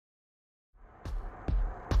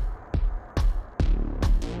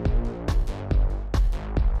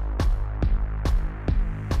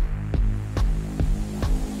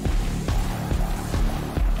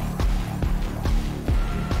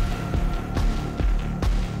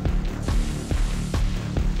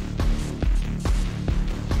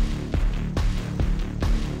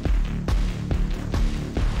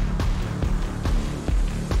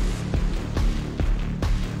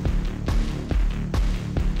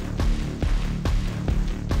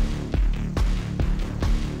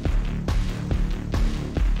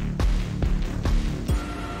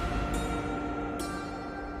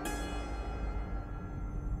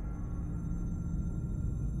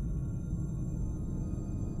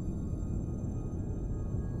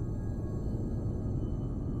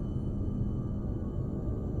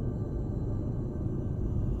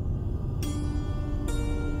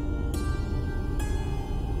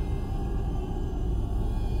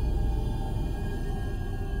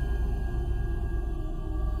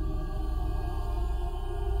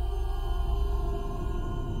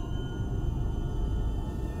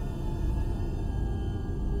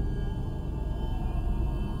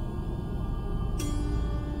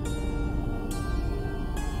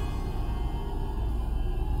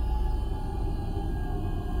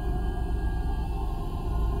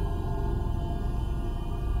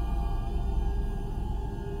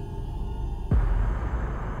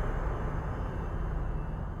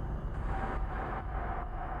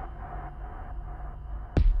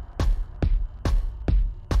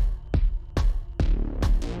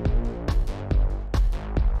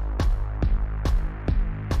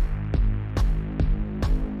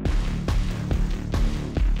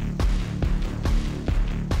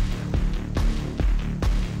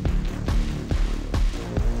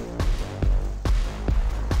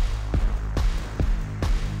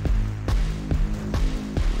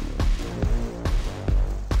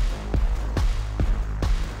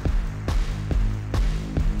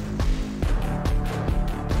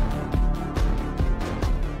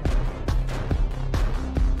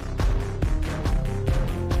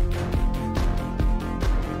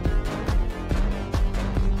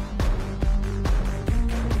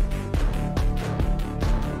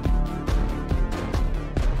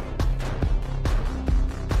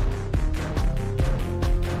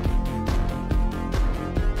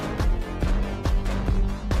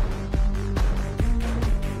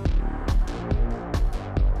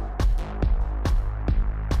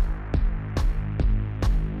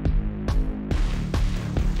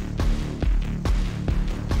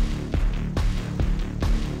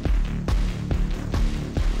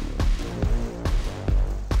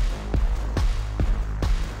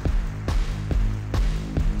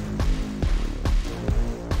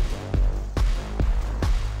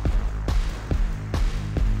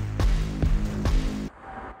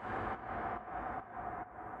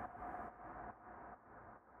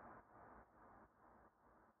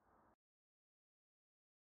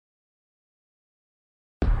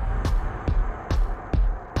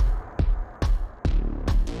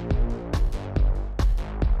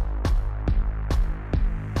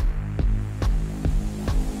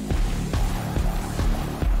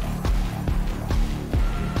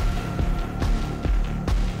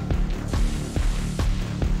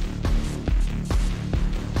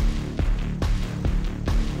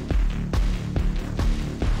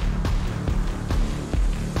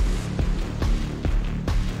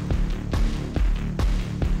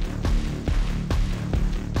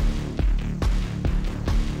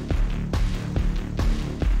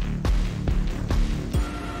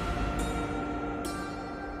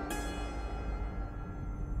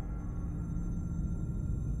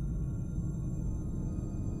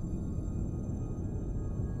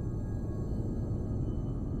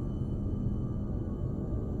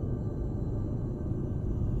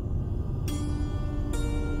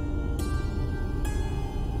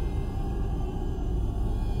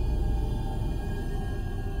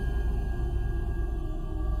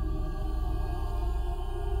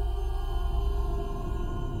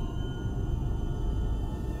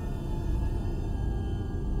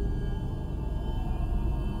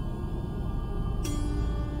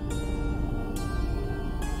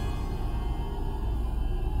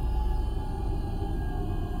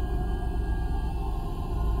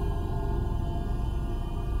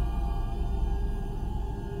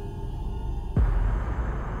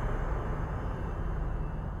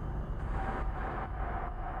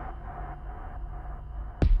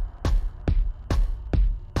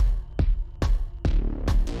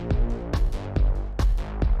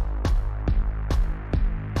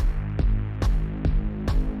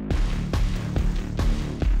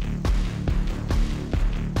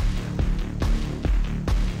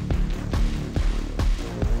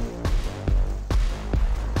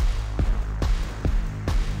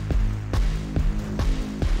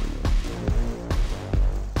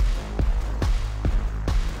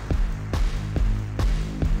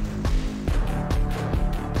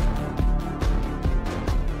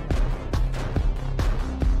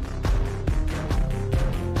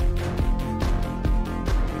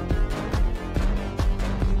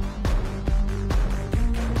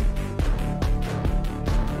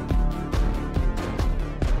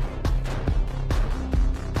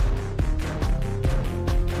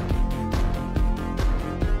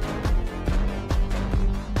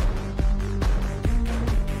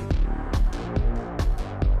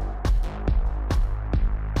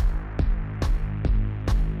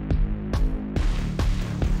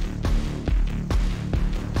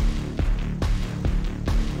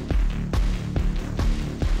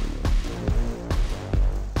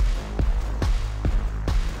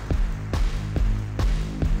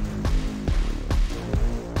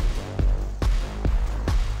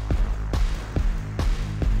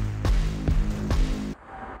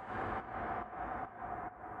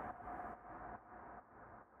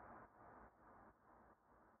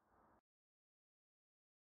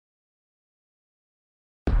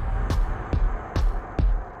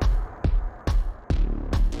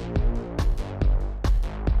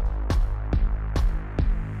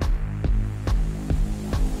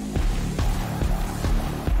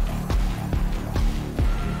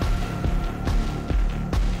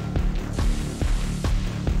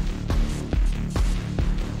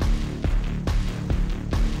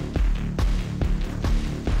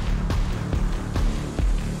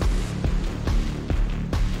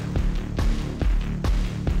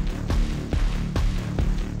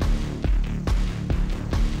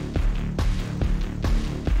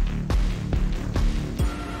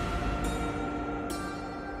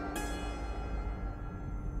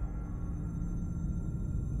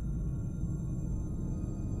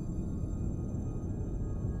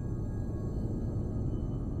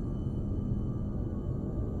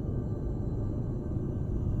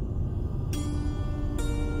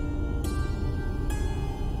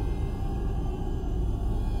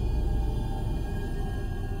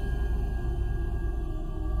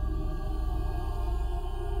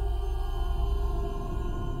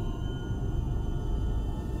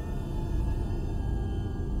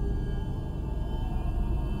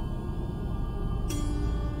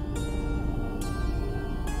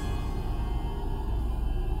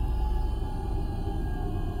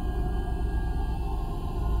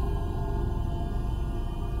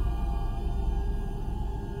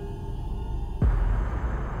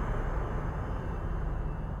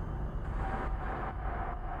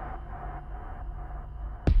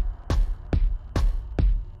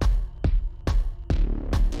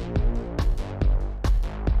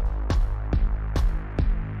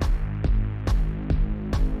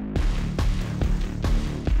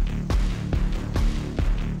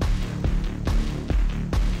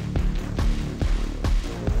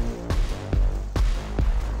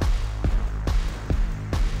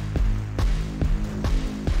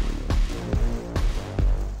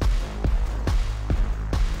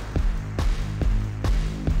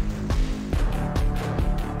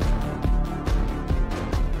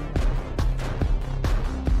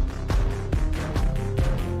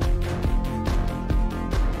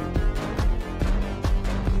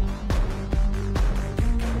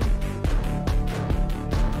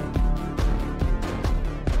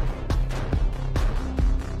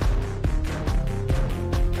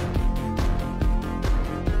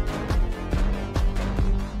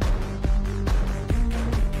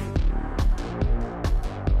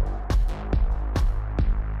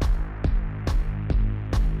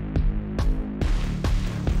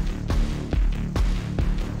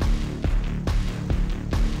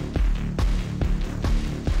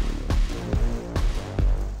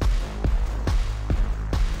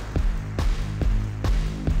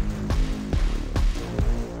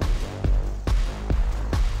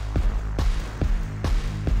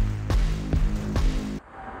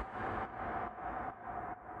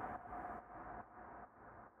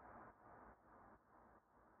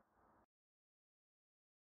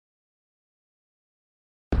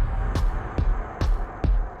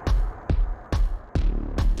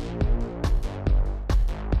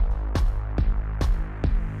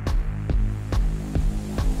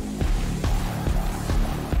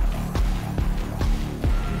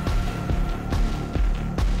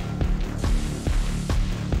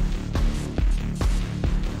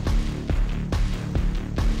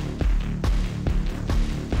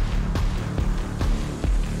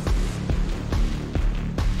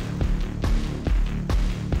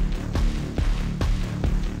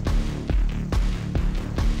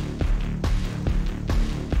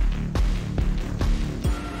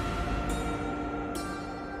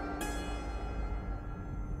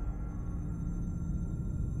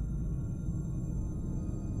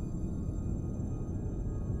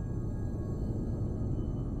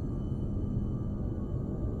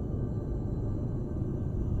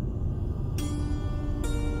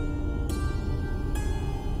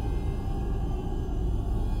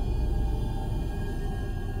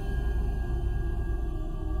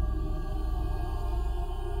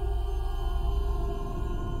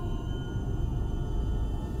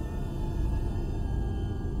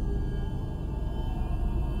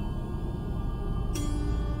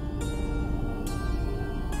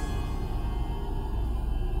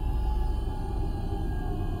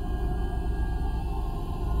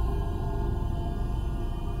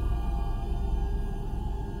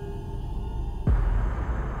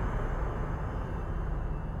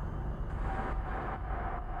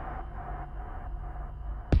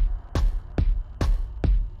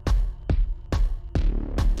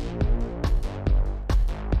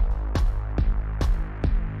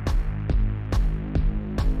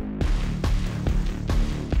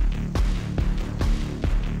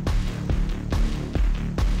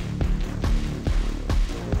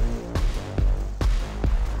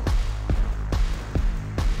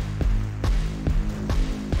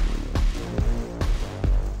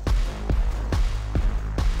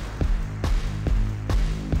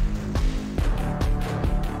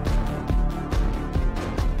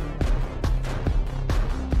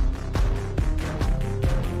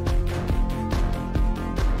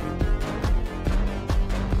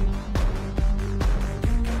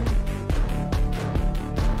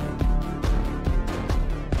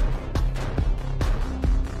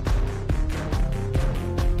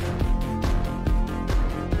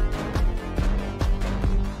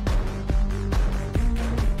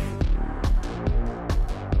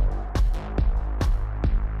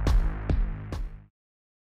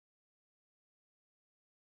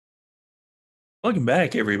Welcome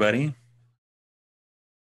back, everybody.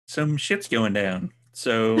 Some shit's going down.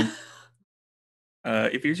 So,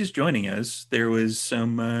 if you're just joining us, there was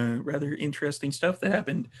some rather interesting stuff that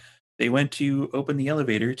happened. They went to open the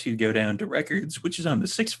elevator to go down to records, which is on the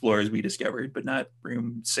 6th floor, as we discovered, but not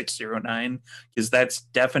room 609, because that's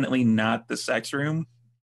definitely not the sex room.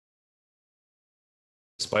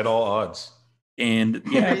 Despite all odds. And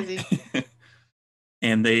yeah. Crazy.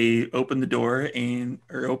 And they opened the door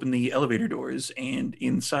or opened the elevator doors, and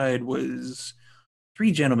inside was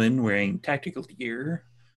 3 gentlemen wearing tactical gear,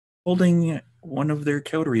 holding one of their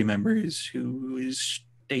coterie members who is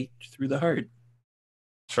staked through the heart.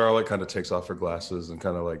 Charlotte kind of takes off her glasses and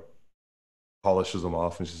kind of like polishes them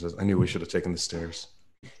off, and she says, "I knew we should have taken the stairs."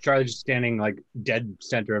 Charlie's just standing like dead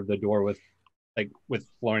center of the door with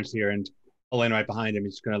Florence here and Elena right behind him.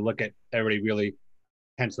 He's just going to look at everybody really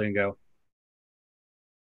intensely and go,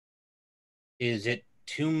 "Is it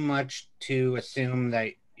too much to assume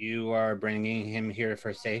that you are bringing him here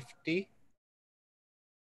for safety?"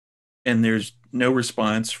 And there's no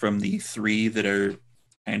response from the 3 that are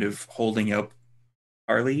kind of holding up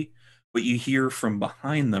Harley, but you hear from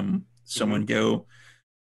behind them someone go,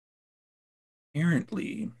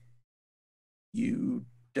 "Apparently, you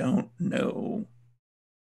don't know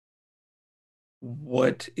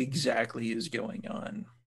what exactly is going on."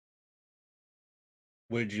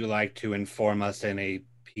 Would you like to inform us in a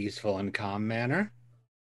peaceful and calm manner?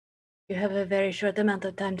 You have a very short amount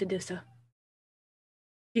of time to do so.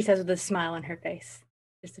 She says with a smile on her face.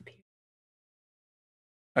 Disappear.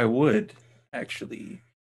 I would, actually.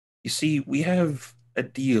 You see, we have a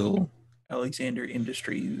deal, Alexander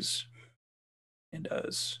Industries and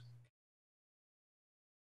us.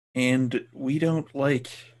 And we don't like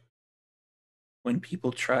when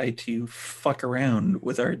people try to fuck around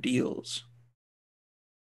with our deals.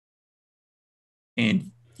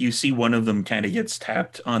 And you see one of them kind of gets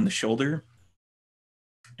tapped on the shoulder.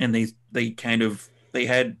 And they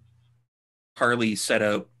had Harley set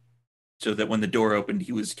up so that when the door opened,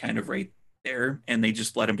 he was kind of right there, and they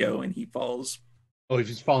just let him go, and he falls. Oh, if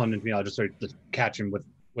he's falling into me, I'll just sort of just catch him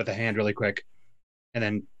with a hand really quick, and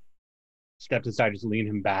then step aside, just lean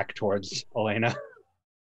him back towards Elena.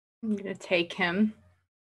 I'm gonna take him.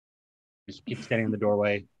 Just keep standing in the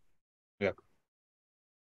doorway. Yeah.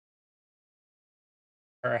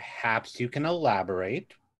 Perhaps you can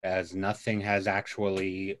elaborate, as nothing has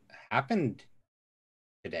actually happened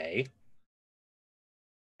today.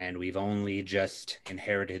 And we've only just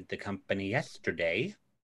inherited the company yesterday.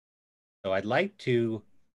 So I'd like to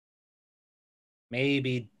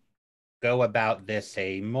maybe go about this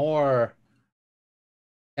a more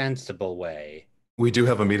sensible way. We do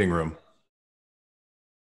have a meeting room.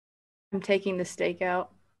 I'm taking the stake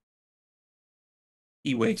out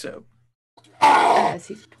He wakes up. as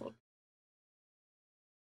he's pulled.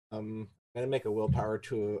 I'm gonna make a willpower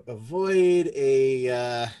to avoid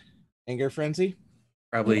a anger frenzy.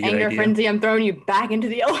 Probably a good Anger idea. frenzy, I'm throwing you back into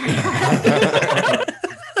the elevator.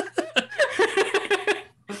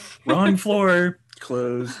 Wrong floor.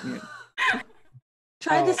 Close. Yeah.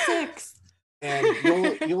 Try the Oh. 6. And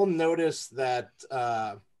you'll notice that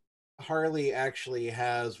Harley actually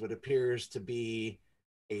has what appears to be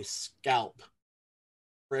a scalp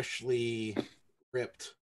freshly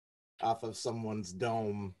ripped off of someone's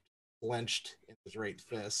dome, clenched in his right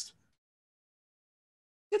fist.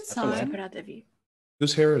 Good Put sign. out the view.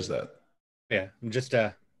 Whose hair is that? Yeah, I'm just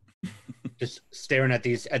staring at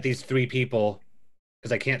these 3 people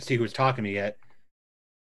because I can't see who's talking to me yet.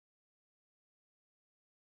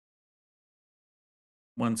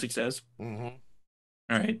 1 success. Mm-hmm.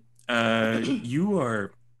 All right. You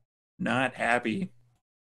are not happy.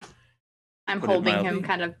 I'm Put it holding him mildly.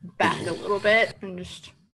 kind of back a little bit and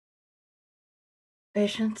just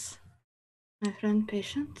patience, my friend,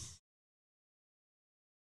 patience.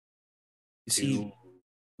 You see,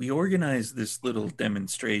 we organized this little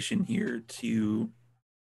demonstration here to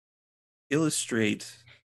illustrate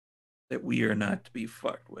that we are not to be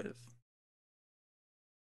fucked with.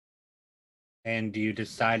 And you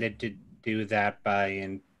decided to do that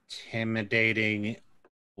by intimidating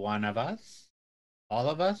one of us? All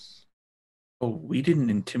of us? Oh, we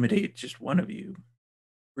didn't intimidate just one of you.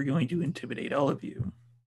 We're going to intimidate all of you.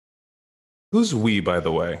 Who's we, by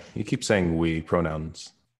the way? You keep saying we,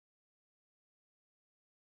 pronouns.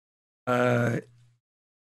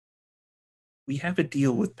 We have a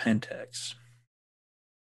deal with Pentex.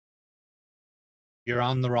 You're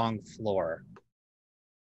on the wrong floor.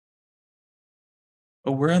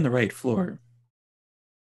 Oh, we're on the right floor.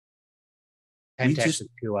 We Pentex just- is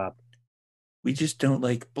 2 up. We just don't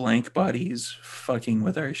like blank bodies fucking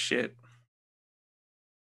with our shit.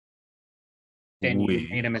 then you We.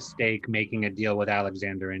 made a mistake making a deal with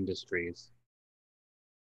Alexander Industries.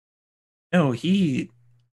 No, he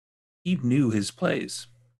knew his place.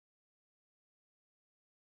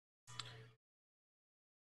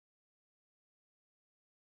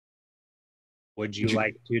 Would you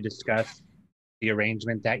like to discuss the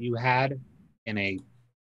arrangement that you had in a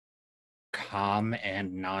calm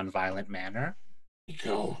and non-violent manner?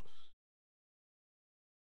 Go.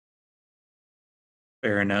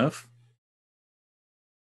 Fair enough.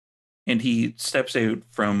 And he steps out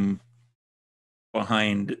from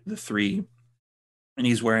behind the three, and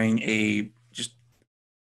he's wearing it's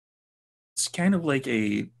kind of like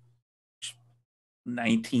a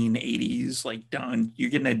 1980s, like you're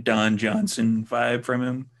getting a Don Johnson vibe from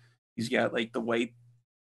him. He's got like the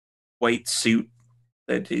white suit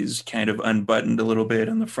that is kind of unbuttoned a little bit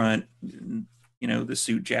on the front, and, the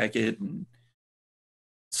suit jacket and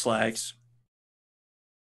slacks.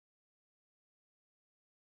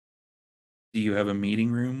 Do you have a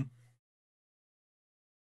meeting room?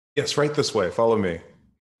 Yes, right this way. Follow me.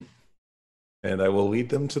 And I will lead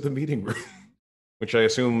them to the meeting room, which I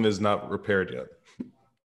assume is not repaired yet.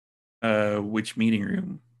 Which meeting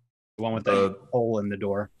room? The one with the hole in the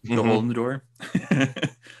door. The hole in the door?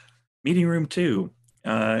 Meeting room 2.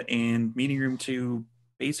 And meeting room 2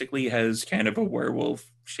 basically has kind of a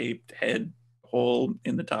werewolf-shaped head hole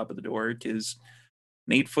in the top of the door, because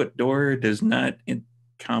an 8-foot door does not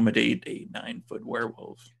accommodate a 9-foot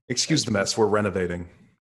werewolf. Excuse the mess. We're renovating.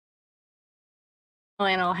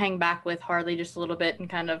 Elena will hang back with Harley just a little bit and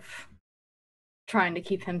kind of trying to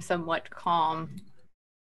keep him somewhat calm.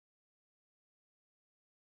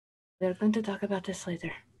 They're going to talk about this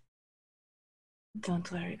later.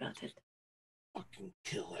 Don't worry about it. Fucking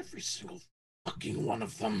kill every single fucking one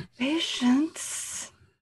of them. Patience.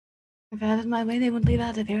 If I had it my way, they wouldn't leave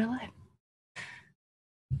out of here alive.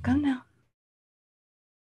 Come now.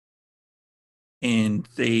 And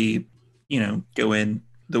they, go in.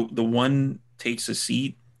 The one takes a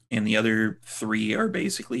seat, and the other 3 are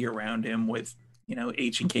basically around him with,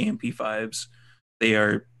 H and K and P5s. They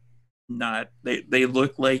are not. They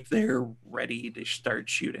look like they're ready to start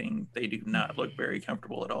shooting. They do not look very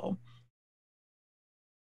comfortable at all.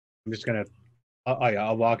 I'm just gonna.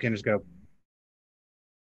 I'll walk in and just go.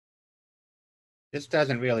 This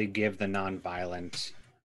doesn't really give the non-violent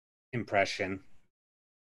impression.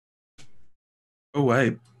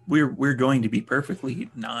 Oh, we're going to be perfectly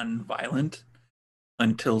non-violent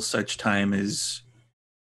until such time as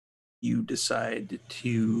you decide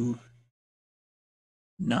to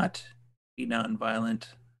not be non-violent.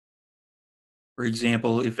 For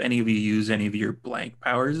example, if any of you use any of your blank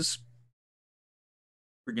powers,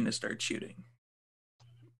 we're going to start shooting.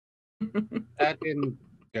 That didn't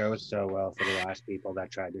go so well for the last people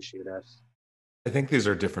that tried to shoot us. I think these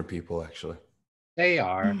are different people, actually. They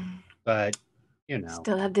are, but,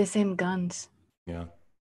 Still have the same guns. Yeah.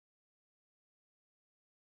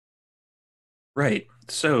 Right.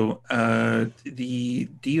 So the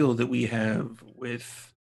deal that we have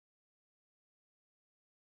with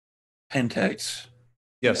Pentex.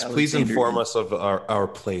 Yes, please inform us of our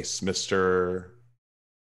place, Mr.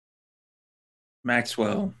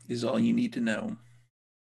 Maxwell is all you need to know.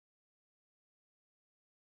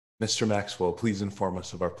 Mr. Maxwell, please inform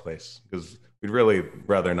us of our place, because we'd really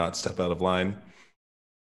rather not step out of line.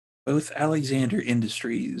 Both Alexander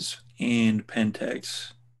Industries and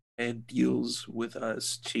Pentex had deals with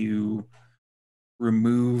us to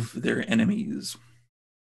remove their enemies.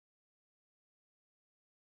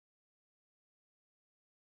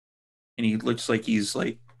 And he looks like he's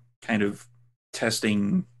kind of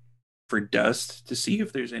testing for dust to see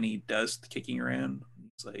if there's any dust kicking around.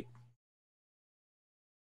 He's like,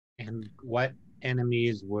 and what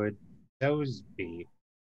enemies would those be?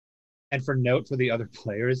 And for note for the other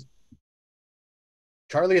players,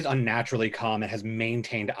 Charlie is unnaturally calm and has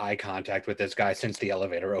maintained eye contact with this guy since the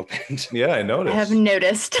elevator opened. Yeah, I noticed. I have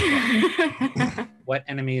noticed. What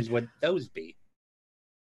enemies would those be?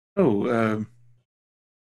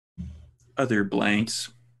 Other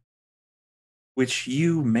blanks, which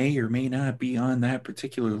you may or may not be on that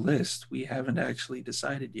particular list. We haven't actually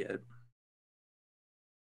decided yet.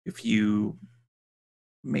 If you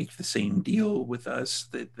make the same deal with us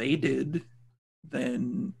that they did,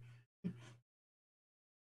 then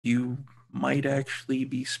you might actually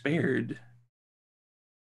be spared.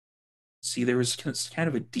 See, there was kind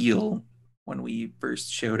of a deal when we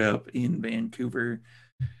first showed up in Vancouver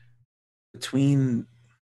between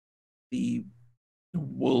the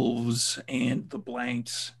wolves and the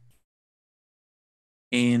blanks,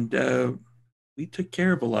 and we took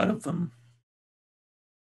care of a lot of them.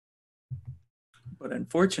 but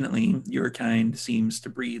unfortunately, your kind seems to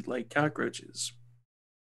breed like cockroaches.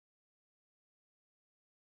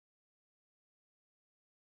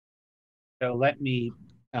 So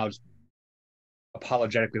I'll just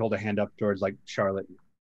apologetically hold a hand up towards like Charlotte.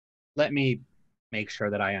 Let me make sure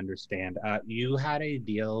that I understand. You had a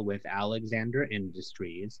deal with Alexander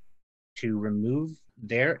Industries to remove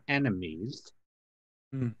their enemies,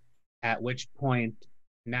 at which point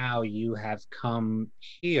now you have come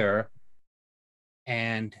here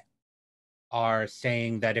and are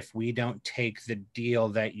saying that if we don't take the deal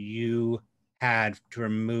that you had to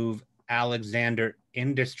remove Alexander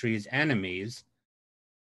Industries' enemies,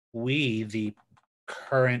 we, the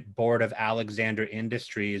current board of Alexander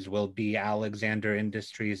Industries, will be Alexander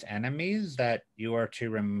Industries' enemies that you are to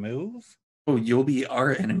remove? Oh, you'll be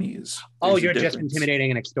our enemies. Oh, There's a you're just difference.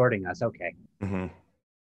 intimidating and extorting us. Okay. Mm-hmm.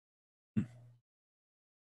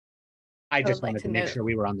 I just like wanted to to make note- sure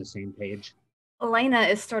we were on the same page. Elena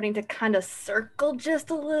is starting to kind of circle just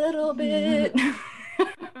a little bit.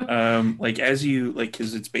 Like as you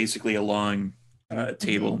because it's basically a long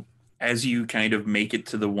table. As you kind of make it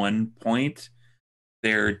to the one point,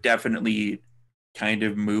 they're definitely kind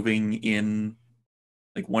of moving in.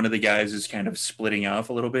 Like one of the guys is kind of splitting off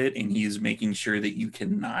a little bit, and he's making sure that you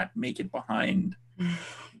cannot make it behind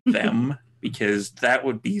them because that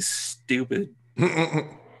would be stupid.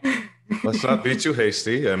 Let's not be too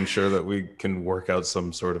hasty. I'm sure that we can work out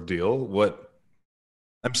some sort of deal.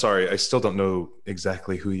 I'm sorry, I still don't know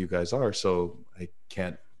exactly who you guys are, so I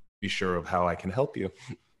can't be sure of how I can help you.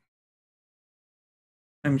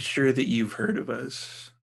 I'm sure that you've heard of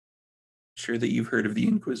us. Sure that you've heard of the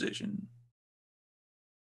Inquisition.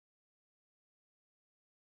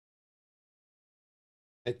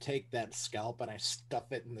 I take that scalp and I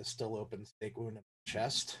stuff it in the still open stake wound in the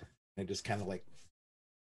chest. And just kind of like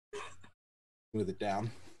smooth it down.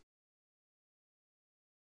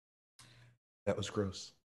 That was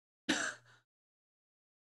gross.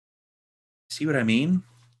 See what I mean?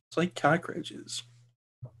 It's like cockroaches.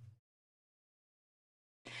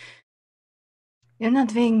 You're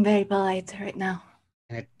not being very polite right now.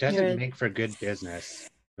 And it doesn't You're- make for good business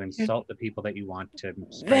to insult the people that you want to.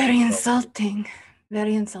 Very insult. insulting.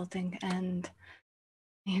 Very insulting. And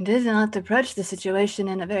you did not approach the situation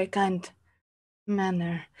in a very kind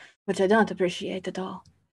manner, which I don't appreciate at all.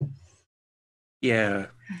 Yeah.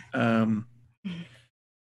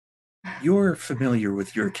 You're familiar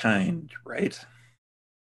with your kind, right?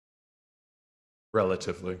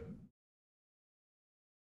 Relatively.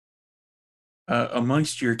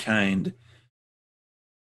 Amongst your kind,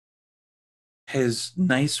 has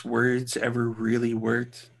nice words ever really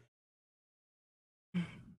worked?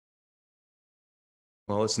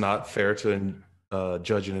 Well, it's not fair to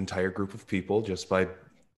judge an entire group of people just by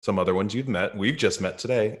some other ones we've just met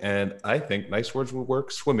today, and I think nice words will work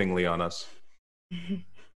swimmingly on us.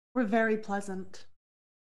 We're very pleasant.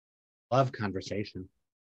 Love conversation.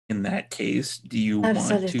 In that case, do you want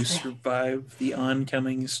Absolutely. to survive the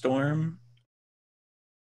oncoming storm?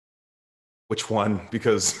 Which one?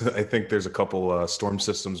 Because I think there's a couple storm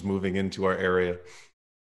systems moving into our area.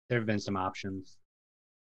 There have been some options.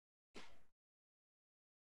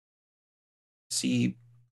 See,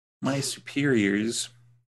 my superiors,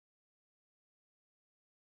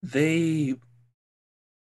 they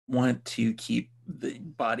want to keep the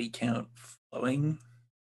body count flowing.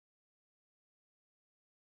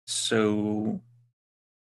 So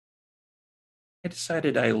I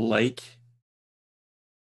decided I like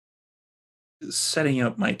setting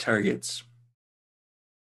up my targets.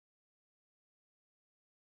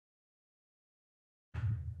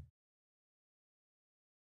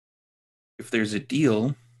 If there's a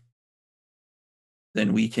deal,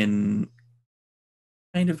 then we can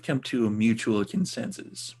kind of come to a mutual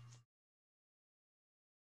consensus.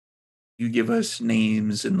 You give us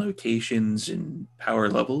names and locations and power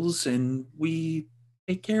levels, and we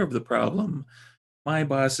take care of the problem. My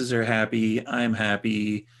bosses are happy, I'm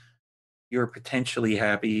happy, you're potentially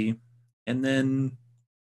happy, and then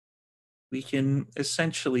we can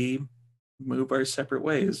essentially move our separate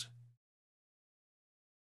ways.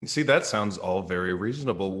 See, that sounds all very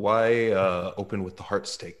reasonable. Why open with the heart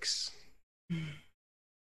stakes?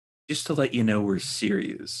 Just to let you know we're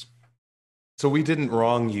serious. So we didn't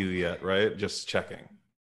wrong you yet, right? Just checking.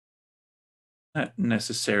 Not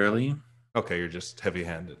necessarily. Okay, you're just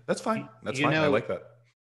heavy-handed. That's fine. That's You fine. I know- like that.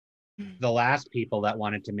 The last people that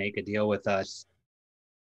wanted to make a deal with us,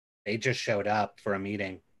 they just showed up for a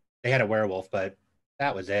meeting. They had a werewolf, but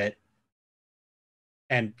that was it.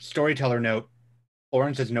 And storyteller note,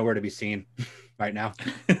 Lawrence is nowhere to be seen right now.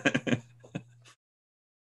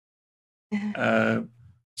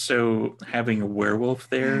 So having a werewolf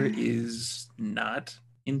there is not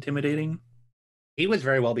intimidating. He was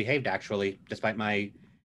very well behaved, actually, despite my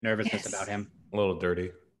nervousness Yes. about him. A little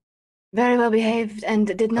dirty. Very well behaved and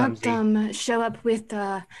did not Clumsy. show up with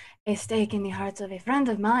a stake in the heart of a friend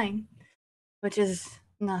of mine, which is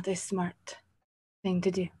not a smart thing to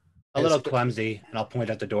do. A little clumsy, and I'll point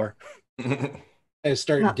at the door. I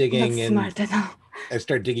start Not digging in. smart at all. I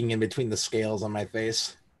start digging in between the scales on my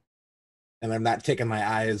face, and I'm not taking my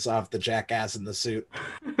eyes off the jackass in the suit.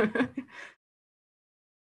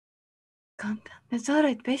 Calm down. It's all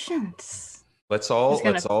right. Patience. Let's He's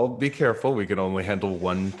gonna- all be careful. We can only handle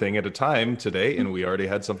one thing at a time today, and we already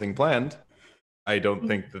had something planned. I don't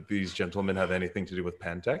think that these gentlemen have anything to do with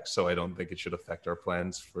Pantex, so I don't think it should affect our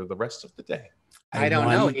plans for the rest of the day. I don't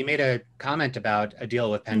know. He made a comment about a deal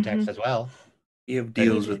with Pentex as well. We have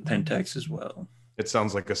deals with Pentex as well. It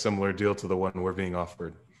sounds like a similar deal to the one we're being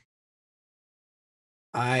offered.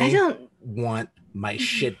 I don't want my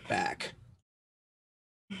shit back.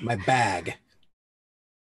 My bag.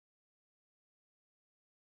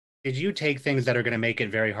 Did you take things that are going to make it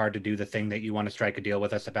very hard to do the thing that you want to strike a deal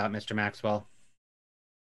with us about, Mr. Maxwell?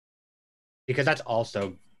 Because that's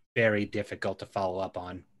also very difficult to follow up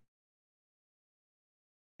on.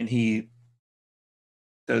 And he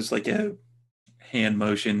does like a hand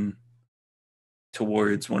motion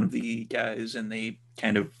towards one of the guys, and they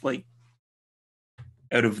kind of like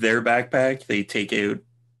out of their backpack, they take out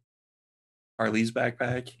Harley's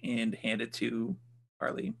backpack and hand it to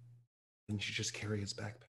Harley. And you should just carry his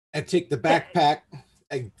backpack. I take the backpack,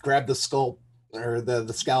 I grab the scalp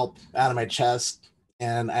out of my chest,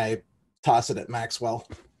 and I toss it at Maxwell.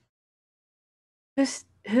 Who's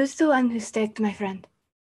the one who staked my friend?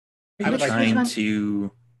 Are you would like trying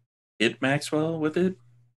to hit Maxwell with it?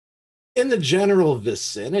 In the general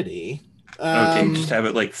vicinity. Okay, just have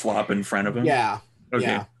it like flop in front of him. Yeah. Okay.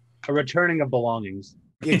 Yeah. A returning of belongings.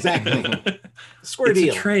 Exactly. Square It's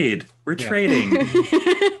deal. a trade. We're trading.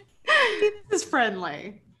 This is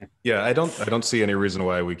friendly. Yeah, I don't see any reason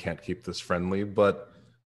why we can't keep this friendly, but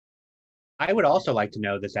I would also like to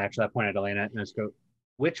know this. Actually, I point at Elena and let's go.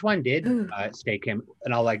 Which one did stake him?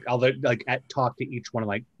 And I'll talk to each one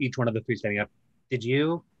of the three standing up. Did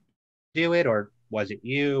you do it, or was it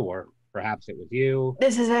you, or perhaps it was you?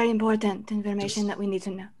 This is very important information that we need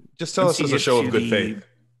to know. just tell us as a show of good faith.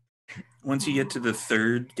 Once you get to the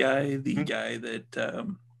third guy, the guy that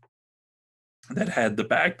that had the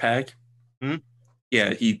backpack,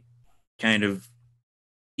 yeah,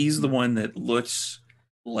 he's the one that looks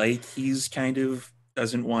like he's kind of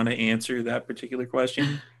doesn't want to answer that particular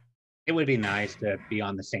question. It would be nice to be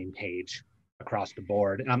on the same page across the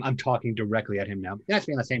board. And I'm talking directly at him now. It has to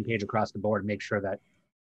be on the same page across the board and make sure that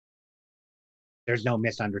there's no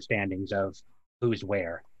misunderstandings of who's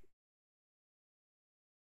where.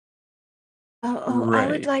 Right.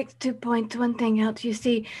 I would like to point one thing out. You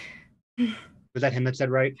see, Was that him that said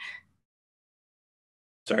right?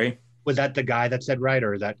 Sorry? Was that the guy that said right,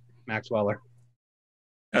 or is that Maxwell?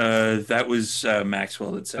 That was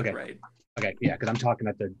Maxwell that said Okay. right. Okay, yeah, because I'm talking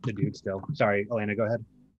at the dude still. Sorry, Elena, go ahead.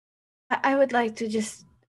 I would like to just,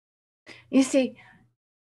 you see,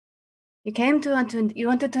 you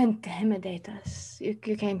wanted to intimidate us. You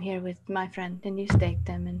came here with my friend and you staked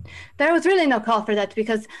them, and there was really no call for that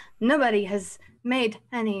because nobody has made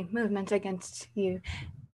any movement against you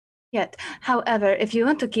yet. However, if you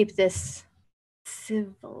want to keep this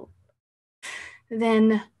civil,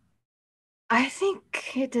 then I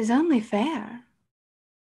think it is only fair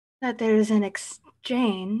that there is an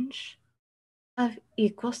exchange of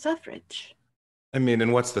equal suffrage. I mean,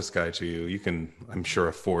 and what's this guy to you? You can, I'm sure,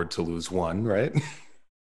 afford to lose one, right?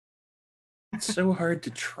 It's so hard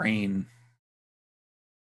to train.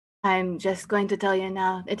 I'm just going to tell you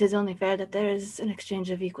now, it is only fair that there is an exchange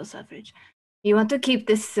of equal suffrage. You want to keep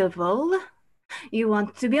this civil? You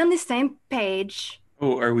want to be on the same page?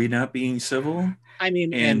 Oh, are we not being civil? I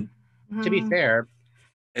mean, And to be fair,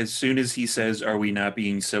 as soon as he says, "Are we not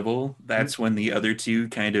being civil?" that's when the other two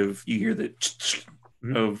kind of, you hear the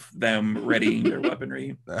of them readying their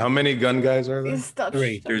weaponry. How many gun guys are there? Stop.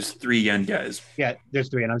 Three. There's 3 young guys. yeah, there's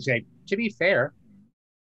 3. And I'm saying, to be fair,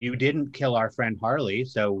 you didn't kill our friend Harley,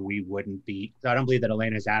 so we wouldn't be. I don't believe that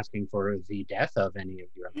Elena's asking for the death of any of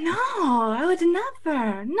your men. No, I would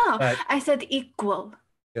never. No, But- I said equal.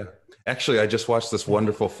 Yeah. Actually, I just watched this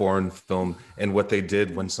wonderful foreign film, and what they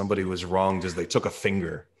did when somebody was wronged is they took a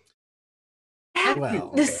finger.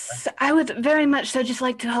 Well, This, I would very much so just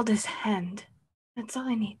like to hold his hand. That's all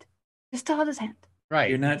I need. Just to hold his hand. Right.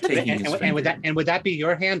 You're not And, taking his and would finger. that be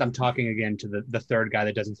your hand? I'm talking again to the third guy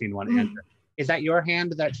that doesn't seem to want to answer. Is that your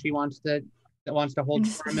hand that she wants to that wants to hold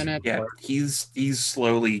for a minute? Yeah, or- he's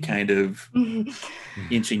slowly kind of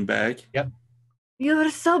inching back. Yep. You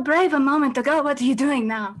were so brave a moment ago. What are you doing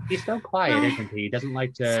now? He's so quiet, isn't he? He doesn't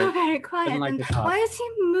like to. So very quiet. doesn't like And to talk. why is he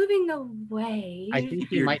moving away? I think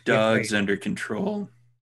he Your might be dog's afraid. under control.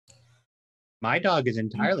 My dog is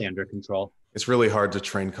entirely under control. It's really hard to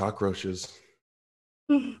train cockroaches.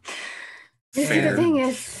 You see, the Fair. thing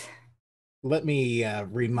is, Let me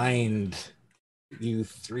remind you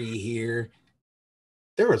three here.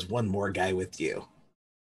 There was one more guy with you.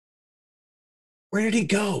 Where did he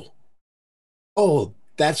go? Oh,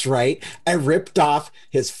 that's right. I ripped off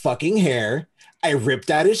his fucking hair. I ripped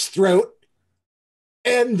out his throat.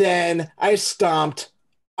 And then I stomped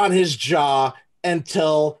on his jaw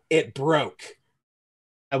until it broke.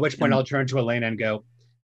 At which point I'll turn to Elena and go,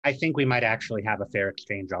 I think we might actually have a fair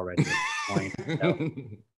exchange already at this point. So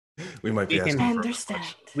We might be We can- asking I for understand.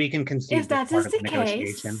 much. we can concede If this that part is of the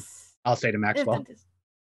negotiation. case, I'll say to if Maxwell. that is-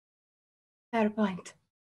 fair point.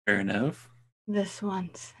 Fair enough. This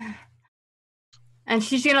once. And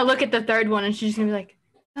she's gonna look at the third one and she's gonna be like,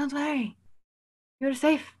 don't worry. You're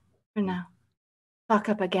safe for now. Fuck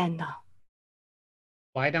up again though.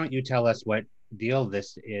 Why don't you tell us what deal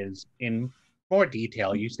this is in more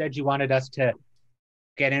detail? You said you wanted us to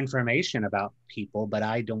get information about people, but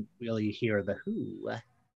I don't really hear the who.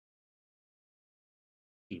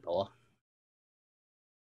 People.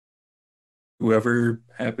 Whoever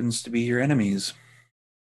happens to be your enemies.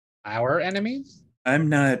 Our enemies? I'm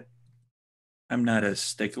not a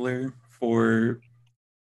stickler for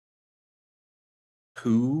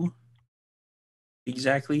who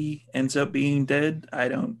exactly ends up being dead. I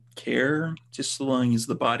don't care, just so long as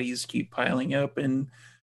the bodies keep piling up and,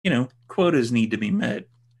 quotas need to be met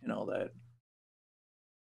and all that.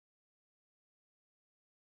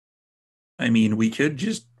 I mean, we could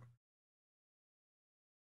just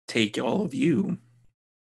take all of you.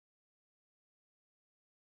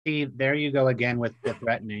 See, there you go again with the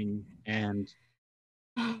threatening and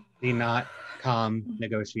the not calm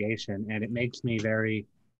negotiation, and it makes me very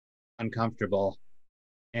uncomfortable.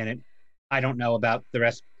 And I don't know about the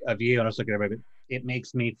rest of you, and I was looking at everybody, but it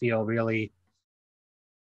makes me feel really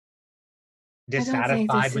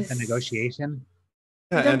dissatisfied with the negotiation.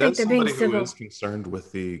 Yeah, I don't and think as they're being somebody who civil. is concerned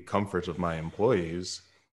with the comfort of my employees,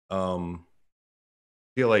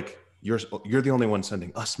 feel like you're the only one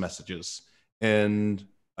sending us messages, and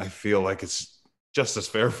I feel like it's just as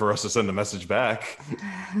fair for us to send a message back.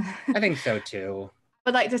 I think so too.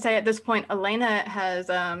 Would like to say at this point, Elena has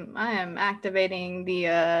I am activating the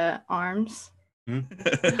arms. I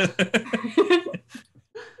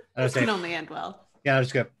This was can saying, only end well. yeah,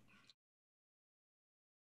 let's go.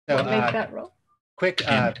 So, What make that roll? quick,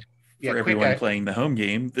 And yeah, for quick. everyone playing the home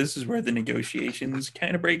game, this is where the negotiations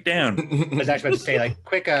kind of break down. I was actually about to say, like,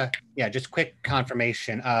 quick, just quick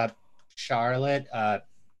confirmation. Charlotte,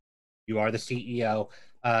 you are the CEO.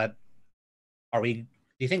 Do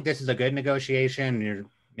you think this is a good negotiation?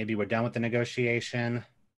 Maybe we're done with the negotiation.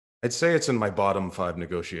 I'd say it's in my bottom 5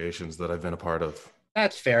 negotiations that I've been a part of.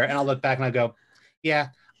 That's fair. And I'll look back and I'll go, yeah,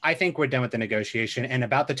 I think we're done with the negotiation. And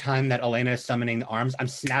about the time that Elena is summoning the arms, I'm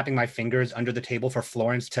snapping my fingers under the table for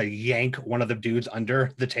Florence to yank one of the dudes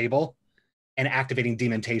under the table and activating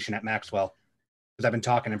dementation at Maxwell. Because I've been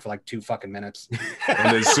talking to him for like 2 fucking minutes.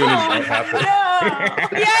 And as soon as that happens,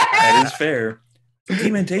 That is fair.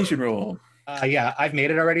 Dementation roll. Yeah, I've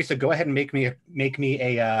made it already. So go ahead and make me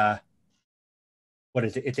a what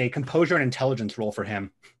is it? It's a composure and intelligence roll for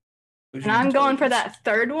him. And I'm going for that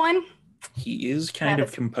third one. He is kind That of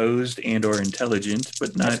is- composed and or intelligent,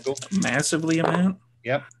 but not Cool. massively amount.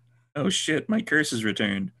 Yep. Oh shit, my curse is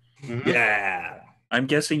returned. Mhm. yeah. I'm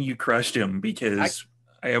guessing you crushed him because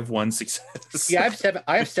I have 1 success. Yeah,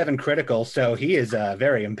 I have 7 critical, so he is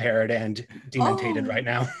very impaired and dementated right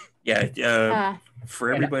now. Yeah,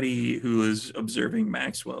 for And- everybody who is observing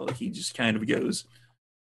Maxwell, he just kind of goes,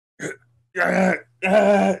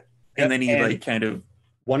 and then he And- like kind of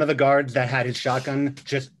One of the guards that had his shotgun,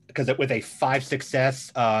 just because with a 5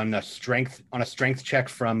 success on a strength check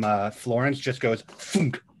from Florence, just goes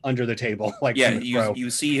thunk under the table like yeah, from a pro. you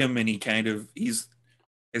see him and he's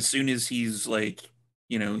as soon as he's like,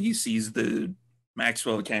 he sees the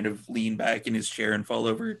Maxwell kind of lean back in his chair and fall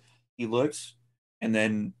over, he looks and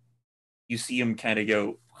then you see him kind of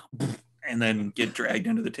go and then get dragged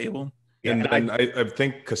under the table. And then I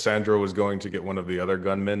think Cassandra was going to get one of the other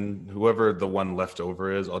gunmen. Whoever the one left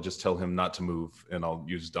over is, I'll just tell him not to move, and I'll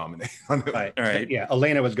use Dominate on him. All right. Yeah,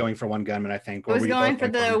 Elena was going for one gunman, I think. I was were you going both for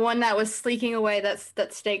the one? one that was sleeking away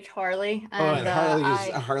that staked Harley. And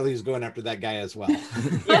Harley's going after that guy as well.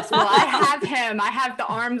 Yes, well, I have him. I have the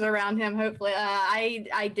arms around him, hopefully.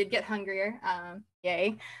 I did get hungrier.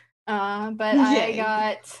 Yay. But Yay.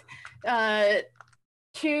 I got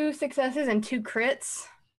 2 successes and 2 crits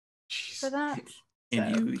for that.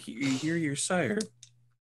 And you hear your sire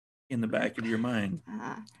in the back of your mind.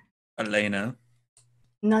 Elena.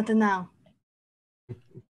 Not now.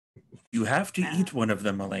 You have to eat one of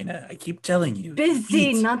them, Elena. I keep telling you. Busy,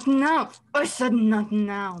 Eat. not now. I said not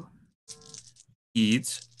now.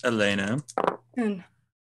 Eat, Elena. Don't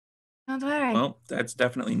worry. Well, that's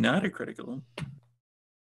definitely not a critical.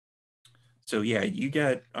 So yeah, you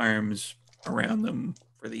got arms around them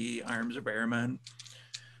for the arms of Airman.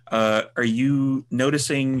 Are you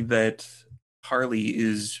noticing that Harley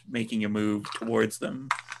is making a move towards them?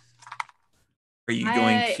 Are you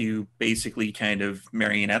going to basically kind of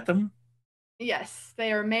marionette them? Yes,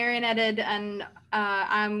 they are marionetted, and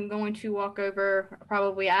I'm going to walk over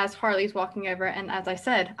probably as Harley's walking over. And as I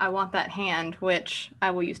said, I want that hand, which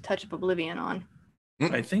I will use Touch of Oblivion on.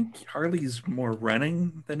 I think Harley's more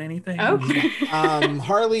running than anything. Okay.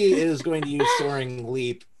 Harley is going to use Soaring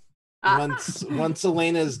Leap. Once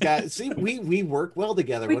Elena's got, see, we work well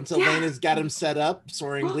together. Once Elena's got him set up,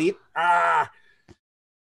 Soaring Leap.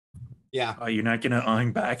 Yeah. Oh, you're not gonna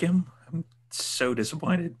awing back him? I'm so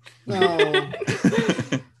disappointed. No.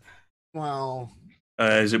 Well.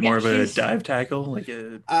 Is it more of a dive tackle, like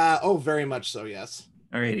a? Oh, very much so. Yes.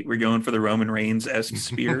 All right, we're going for the Roman Reigns-esque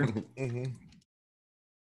spear.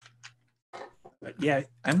 Yeah,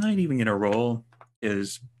 I'm not even gonna roll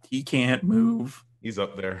because he can't move. He's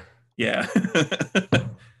up there. Yeah.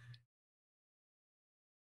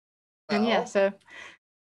 And yeah, so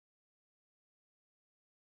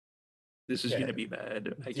this is gonna be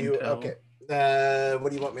bad. I can tell. Okay. What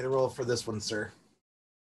do you want me to roll for this one, sir?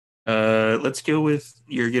 Let's go with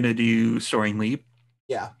you're gonna do Soaring Leap.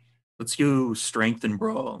 Yeah. Let's go Strength and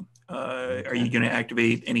Brawl. Are you gonna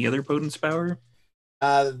activate any other potence power?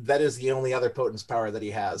 That is the only other potence power that he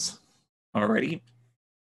has. Alrighty.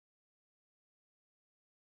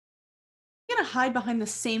 I'm gonna hide behind the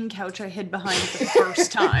same couch I hid behind the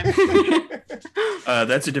first time.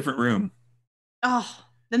 That's a different room. Oh,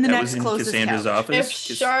 then the that next was in closest Cassandra's couch. office.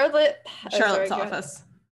 If Charlotte's office.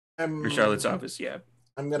 Or Charlotte's office, yeah.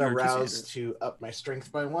 I'm gonna rouse to up my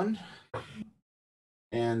strength by 1.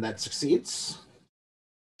 And that succeeds.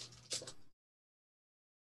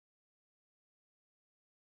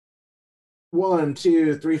 One,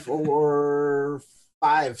 2, 3, 4,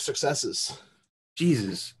 5 successes.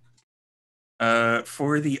 Jesus.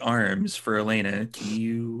 For the arms for Elena, can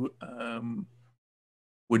you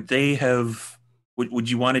would they have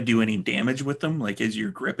would you want to do any damage with them, like as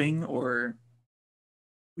you're gripping, or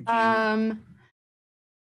would you...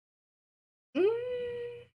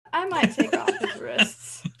 I might take off his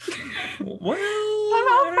wrists. Well,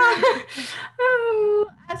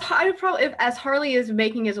 as Harley is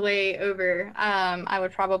making his way over, I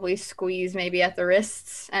would probably squeeze maybe at the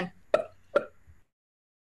wrists and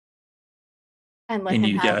let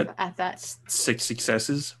him have at that 6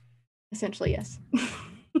 successes. Essentially, yes.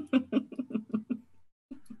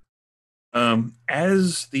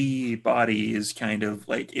 As the body is kind of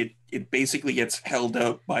like it basically gets held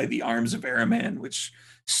up by the arms of Araman, which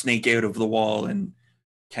snake out of the wall and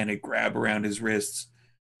kind of grab around his wrists.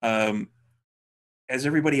 As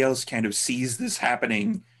everybody else kind of sees this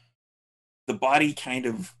happening, the body kind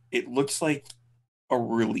of, it looks like a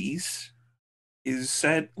release is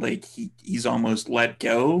set, like he's almost let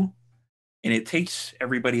go, and it takes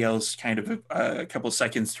everybody else kind of a couple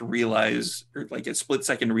seconds to realize, or like a split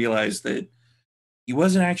second to realize that he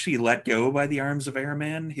wasn't actually let go by the arms of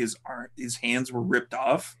Araman. His hands were ripped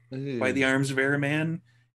off by the arms of Araman,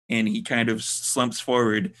 and he kind of slumps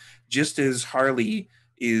forward just as Harley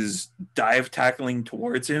is dive tackling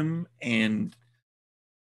towards him, and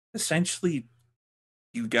essentially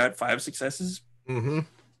you got 5 successes.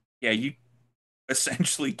 Yeah, you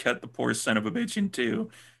essentially cut the poor son of a bitch in 2.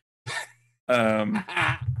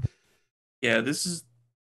 Yeah, this is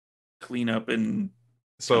clean up. And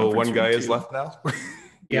so one guy is left now.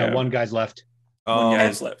 Yeah, one guy's left. One guy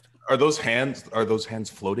is left. Are those hands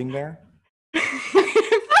floating there?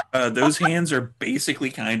 Those hands are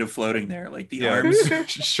basically kind of floating there, like the arms.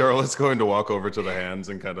 Charlotte's going to walk over to the hands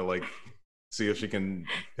and kind of like see if she can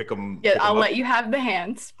pick them. Yeah, I'll let you have the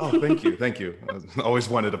hands. Oh, thank you. I always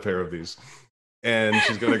wanted a pair of these. and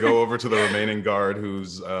she's going to go over to the remaining guard who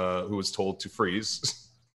was told to freeze.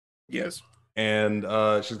 Yes. And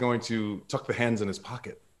she's going to tuck the hands in his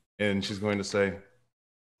pocket, and she's going to say,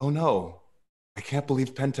 "Oh no, I can't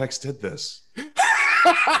believe Pentex did this.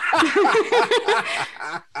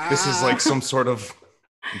 This is like some sort of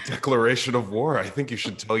declaration of war. I think you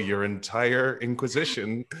should tell your entire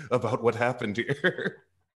Inquisition about what happened here."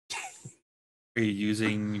 Are you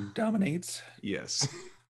using dominates? Yes.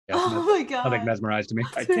 Yeah, Oh my god. nothing mesmerized to me.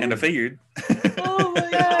 I kind of figured. Oh my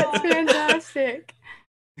That's god. fantastic.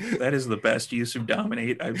 That is the best use of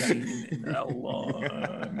dominate I've seen in a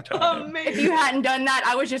long time. If you hadn't done that,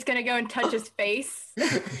 I was just gonna go and touch his face.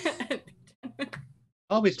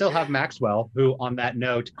 Oh, we still have Maxwell, who, on that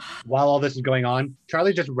note, while all this is going on,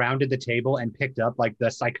 Charlie just rounded the table and picked up like the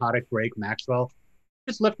psychotic break Maxwell,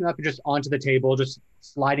 just lifting up and just onto the table, just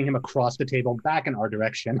sliding him across the table back in our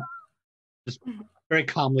direction. Just very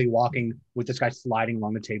calmly walking with this guy sliding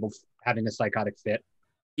along the table, having a psychotic fit.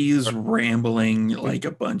 He's rambling like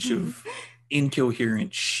a bunch of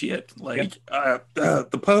incoherent shit. Like,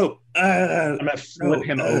 the Pope. I'm gonna flip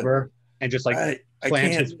him over and just like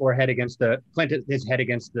plant his head against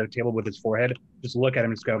the table with his forehead. Just look at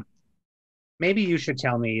him and just go, maybe you should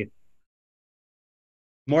tell me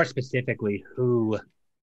more specifically who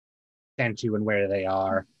sent you and where they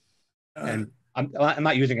are. And I'm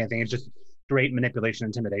not using anything. It's just straight manipulation,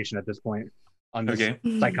 intimidation at this point on this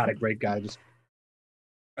psychotic break guy. Just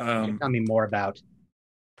tell me more about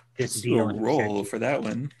this deal. A roll for that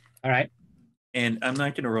one. All right. And I'm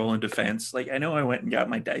not going to roll in defense. Like, I know I went and got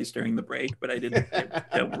my dice during the break, but I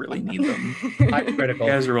don't really need them. Critical.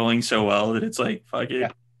 You guys are rolling so well that it's like, fuck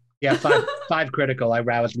it. Yeah, five critical. I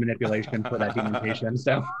roused manipulation for that demonstration.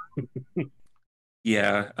 So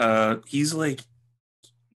yeah, he's like,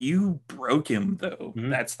 you broke him though. Mm-hmm.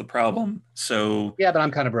 That's the problem. So yeah, but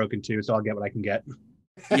I'm kind of broken too, so I'll get what I can get.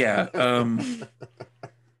 Yeah.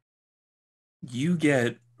 You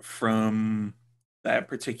get from that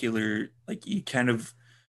particular, like, you kind of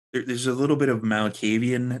there's a little bit of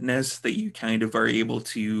Malkavian-ness that you kind of are able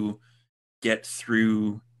to get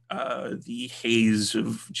through the haze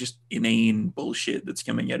of just inane bullshit that's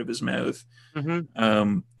coming out of his mouth.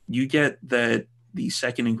 Mm-hmm. You get that the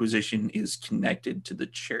Second Inquisition is connected to the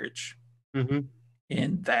church. Mm-hmm.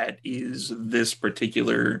 And that is this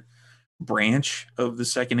particular branch of the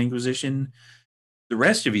Second Inquisition. The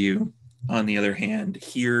rest of you, on the other hand,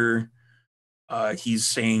 hear he's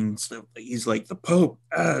saying stuff. He's like, the Pope,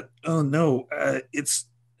 oh no, it's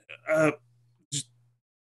just,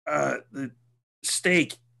 the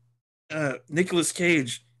steak, Nicolas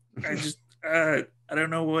Cage. I just I don't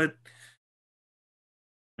know what.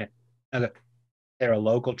 Yeah. There a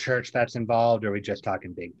local church that's involved, or are we just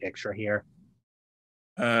talking big picture here?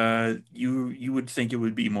 You would think it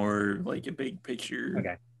would be more like a big picture.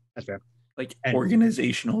 Okay, that's fair. Like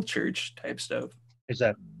organizational church type stuff. Is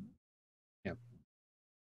that? Yeah.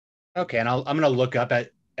 Okay, and I'm gonna look up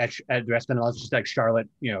at the rest of it. I'll just like Charlotte,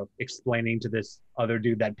 explaining to this other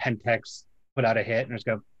dude that Pentex put out a hit, and just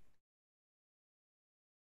go.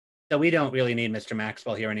 So we don't really need Mr.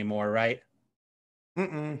 Maxwell here anymore, right?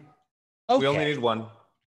 Mm-mm. Okay. We only need one.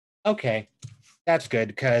 Okay, that's good,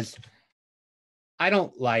 because I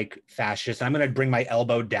don't like fascists. I'm going to bring my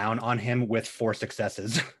elbow down on him with 4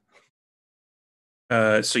 successes.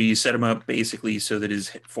 So you set him up basically so that his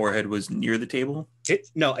forehead was near the table?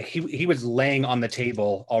 No, he was laying on the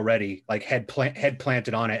table already, like head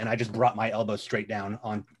planted on it, and I just brought my elbow straight down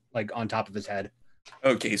on top of his head.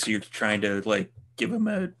 Okay, so you're trying to like give him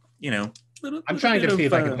a little. I'm trying to see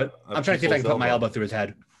if I can put my elbow through his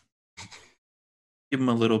head. Give him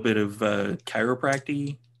a little bit of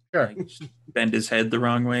chiropractic. Sure. Like, bend his head the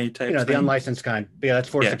wrong way type. The unlicensed kind. But yeah, that's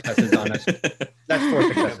 4 successes on us. That's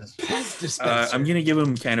 4 successes. I'm gonna give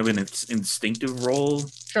him kind of an instinctive roll.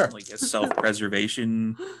 Sure. Like a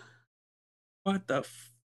self-preservation. What the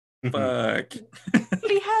fuck?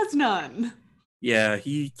 He has none. Yeah,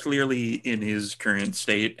 he clearly in his current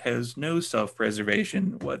state has no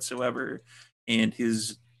self-preservation whatsoever. And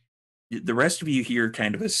the rest of you hear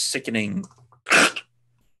kind of a sickening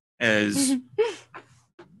as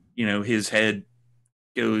his head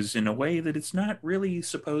goes in a way that it's not really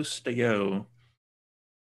supposed to go.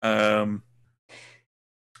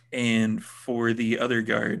 And for the other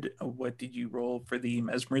guard, what did you roll for the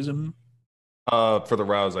mesmerism? For the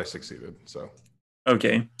rouse, I succeeded. So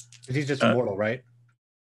okay, he's just immortal, right?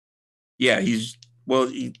 Yeah,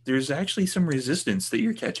 there's actually some resistance that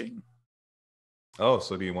you're catching. Oh,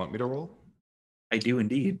 so do you want me to roll? I do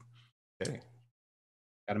indeed. Okay.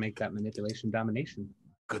 Got to make that manipulation domination.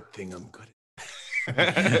 Good thing I'm good.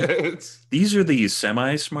 These are the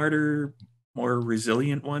semi-smarter more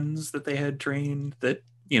resilient ones that they had trained that,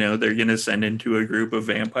 they're going to send into a group of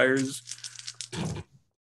vampires.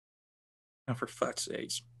 Oh, for fuck's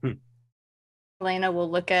sakes. Elena will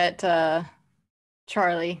look at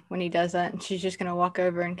Charlie when he does that, and she's just going to walk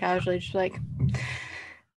over and casually just like,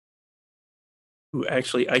 Ooh,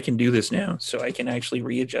 actually, I can do this now. So I can actually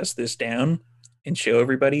readjust this down and show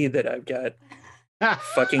everybody that I've got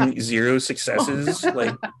fucking 0 successes.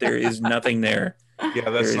 Like, there is nothing there. Yeah,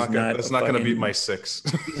 that's not gonna beat my 6.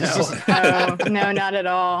 No, no, not at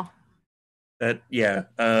all.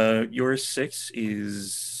 Your 6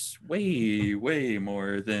 is way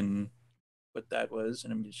more than what that was,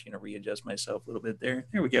 and I'm just gonna readjust myself a little bit there.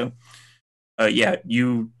 There we go.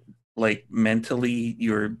 You like mentally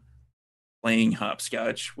you're playing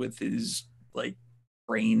hopscotch with his like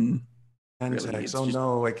brain. Really, Oh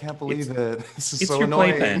no, I can't believe it. This is it's so your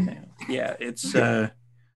annoying. playpen now. Yeah, it's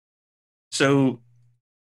so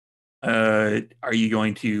are you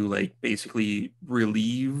going to like basically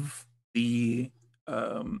relieve the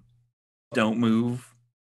don't move?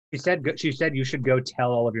 She said you should go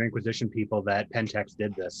tell all of your Inquisition people that Pentex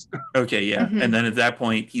did this. Okay, yeah. Mhm. And then at that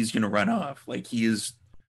point he's gonna run off. Like he is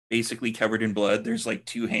basically covered in blood. There's like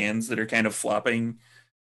 2 hands that are kind of flopping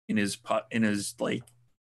in his like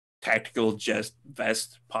tactical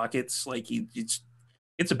vest pockets. Like it's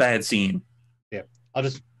a bad scene. Yeah, I'll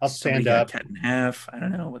Somebody stand got up. cut in half. I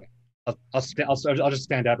don't know. I'll just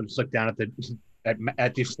stand up and just look down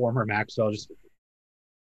at the former Maxwell.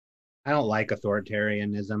 I don't like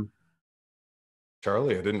authoritarianism.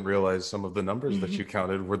 Charlie, I didn't realize some of the numbers that you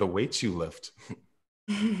counted were the weights you lift.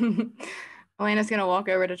 Elena's gonna walk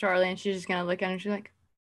over to Charlie and she's just gonna look at him and she's like,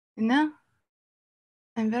 no,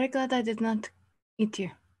 I'm very glad I did not eat you.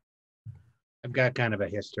 I've got kind of a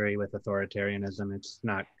history with authoritarianism. It's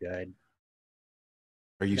not good.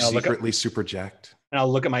 Are you secretly super jacked? And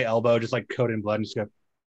I'll look at my elbow, just like coated in blood, and just go,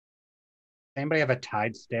 anybody have a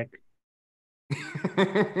Tide stick?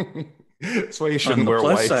 That's why you shouldn't wear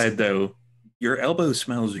white. On the plus side, though, your elbow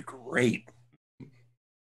smells great.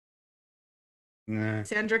 Nah.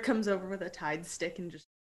 Sandra comes over with a Tide stick and just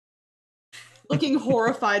looking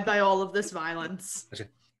horrified by all of this violence.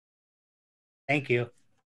 Thank you.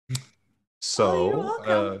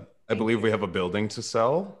 So, I believe we have a building to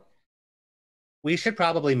sell. We should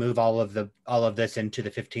probably move all of this into the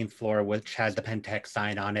 15th floor, which has the Pentex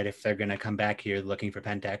sign on it, if they're going to come back here looking for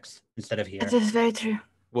Pentex instead of here. That is very true.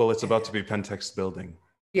 Well, it's about to be Pentex building.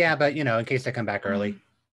 Yeah, but in case they come back early.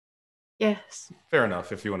 Yes. Fair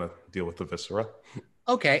enough. If you want to deal with the viscera.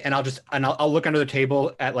 Okay, and I'll look under the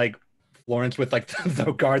table at like Florence with like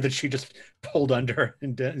the guard that she just pulled under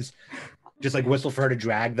and just like whistle for her to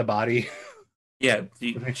drag the body. Yeah,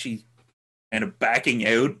 she kind of backing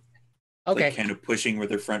out. Okay. Like kind of pushing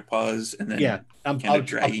with her front paws and then kind of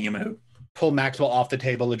dragging him out. Pull Maxwell off the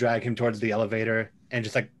table to drag him towards the elevator and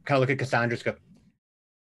just like kind of look at Cassandra, just go,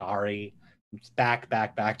 sorry. Back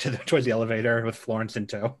towards the elevator with Florence in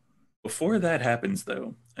tow. Before that happens,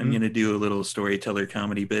 though, I'm going to do a little storyteller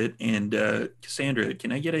comedy bit. And Cassandra,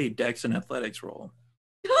 can I get a Dex and Athletics roll?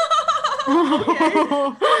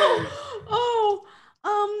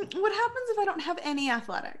 What happens if I don't have any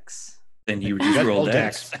athletics? Then you just roll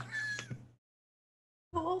Dex.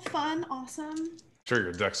 Oh, fun, awesome. Sure,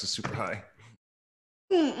 your Dex is super high.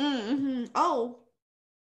 Oh.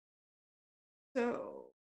 So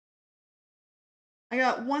I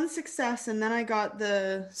got 1 success, and then I got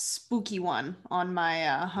the spooky one on my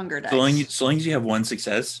hunger dice. So long as you have 1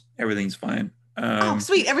 success, everything's fine. Oh,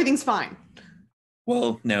 sweet, everything's fine.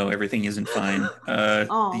 Well, no, everything isn't fine.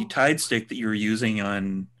 The Tide stick that you were using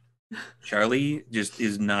on Charlie just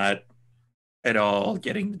is not at all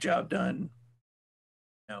getting the job done.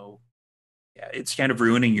 No. Yeah, it's kind of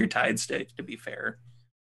ruining your Tide stick, to be fair.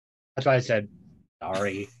 That's why I said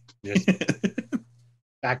sorry. Just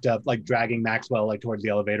backed up, like dragging Maxwell like towards the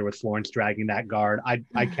elevator with Florence dragging that guard.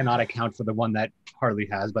 I cannot account for the one that Harley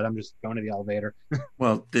has, but I'm just going to the elevator.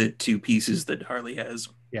 Well, the 2 pieces that Harley has.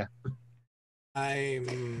 Yeah.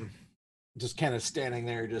 I'm just kind of standing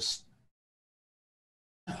there, just.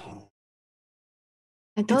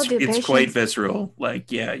 I told you, it's quite visceral.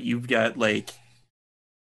 Like, yeah, you've got like,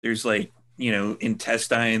 there's like,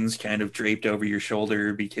 intestines kind of draped over your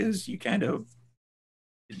shoulder because you kind of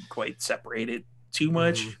didn't quite separate it too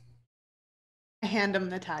much. I hand him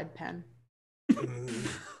the Tide pen.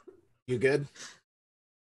 You good?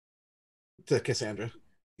 To Cassandra.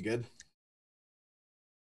 You good?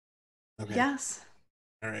 Okay. Yes.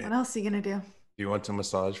 All right. What else are you gonna do? Do you want a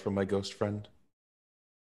massage from my ghost friend?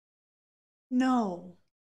 No.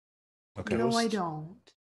 Okay. No, I don't.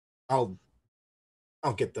 I'll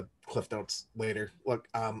get the cliff notes later. Look,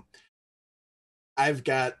 I've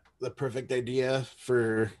got the perfect idea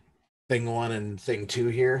for thing 1 and thing 2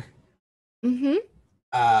 here. Mm-hmm.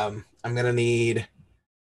 I'm gonna need a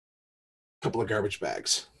couple of garbage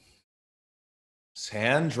bags.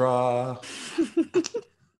 Sandra.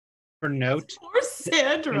 For note, Poor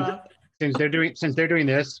Sandra. since they're doing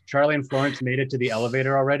this, Charlie and Florence made it to the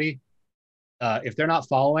elevator already. If they're not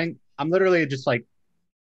following, I'm literally just like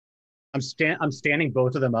I'm standing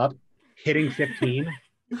both of them up, hitting 15.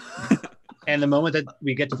 And the moment that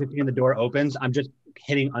we get to 15, the door opens, I'm just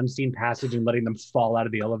hitting unseen passage and letting them fall out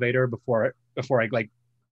of the elevator before I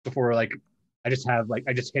just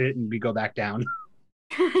hit it and we go back down.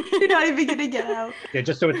 You're not even gonna get out. Yeah,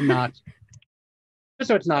 just so it's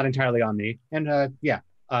not entirely on me. And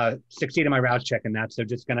succeed in my route check in that. So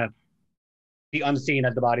just gonna be unseen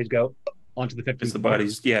as the bodies go onto the 15th As the floor.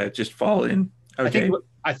 bodies, just fall in. Okay.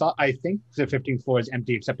 I think the 15th floor is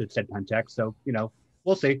empty except it said Pentex. So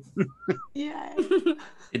we'll see. Yeah.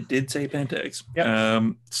 It did say Pentex.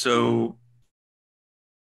 Yep. So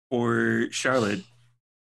for Charlotte,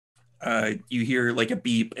 you hear like a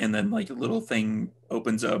beep and then like a little thing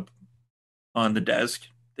opens up on the desk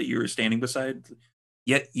that you were standing beside.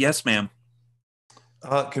 Yes, ma'am.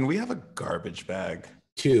 Can we have a garbage bag?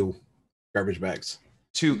 2 garbage bags.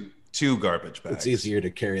 Two garbage bags. It's easier to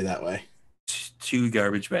carry that way. 2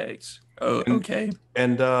 garbage bags. Oh, okay.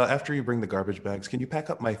 And after you bring the garbage bags, can you pack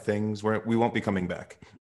up my things? We won't be coming back.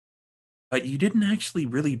 But you didn't actually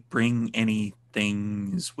really bring any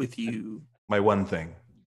things with you. My one thing.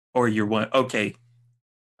 Or your one. Okay.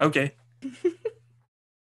 And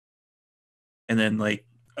then like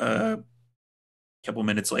a couple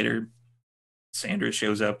minutes later, Sandra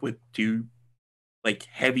shows up with 2 like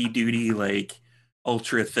heavy duty, like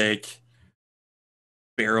ultra thick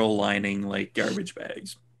barrel lining like garbage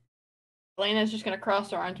bags. Elena's just gonna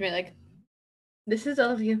cross her arms and be like, "This is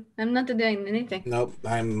all of you. I'm not doing anything." Nope,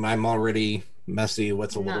 I'm already messy.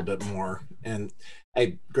 What's a little bit more? And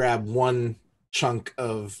I grab one chunk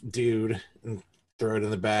of dude and throw it in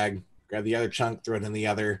the bag. Grab the other chunk, throw it in the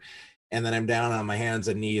other, and then I'm down on my hands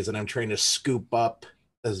and knees and I'm trying to scoop up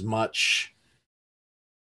as much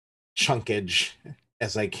chunkage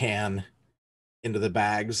as I can into the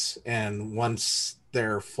bags. And once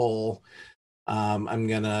they're full, I'm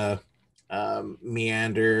gonna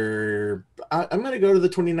meander. I'm gonna go to the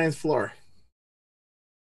 29th floor.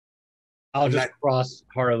 I'll just cross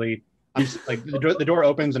Harley. I'm just, like the door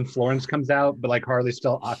opens and Florence comes out, but like Harley's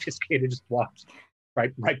still obfuscated, just walks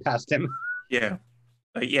right past him. Yeah.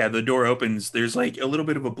 The door opens. There's like a little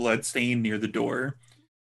bit of a blood stain near the door.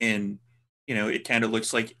 And, it kind of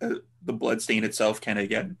looks like the blood stain itself kind of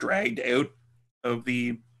got dragged out of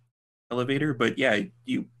the elevator. But yeah,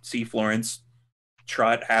 you see Florence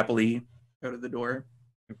trot happily out of the door.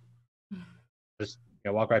 Just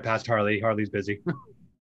walk right past Harley. Harley's busy.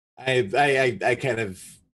 I kind of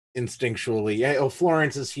instinctually,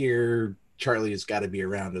 Florence is here. Charlie's got to be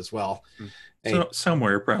around as well. So,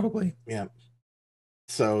 somewhere, probably. Yeah.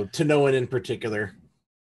 So to no one in particular,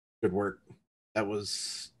 good work. That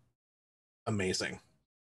was amazing.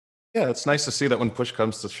 Yeah, it's nice to see that when push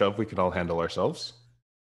comes to shove, we can all handle ourselves.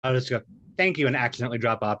 I'll just go, thank you, and accidentally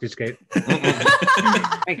drop obfuscate.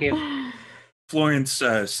 Thank you. Florence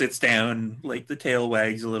sits down, like the tail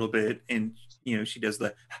wags a little bit, and she does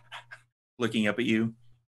the looking up at you.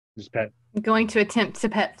 Just pet. I'm going to attempt to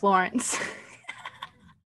pet Florence.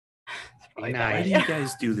 Be Why nice. do you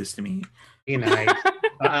guys do this to me? Be nice.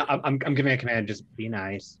 I'm giving a command. Just be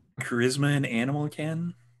nice. Charisma and animal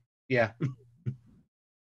can? Yeah.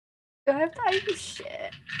 Do I have time for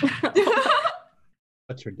shit?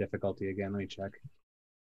 What's her difficulty again? Let me check.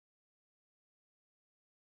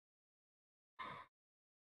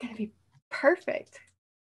 Gonna be perfect.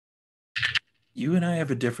 You and I have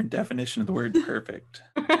a different definition of the word perfect.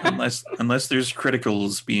 unless there's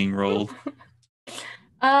criticals being rolled.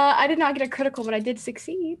 I did not get a critical, but I did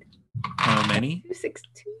succeed. How many?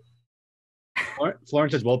 262.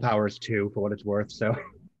 Florence's willpower is 2 for what it's worth. So.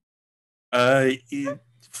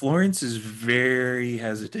 Florence is very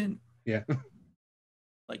hesitant. Yeah.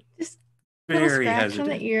 Like just very little scratch hesitant.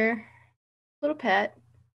 on the ear, little pet.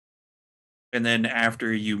 And then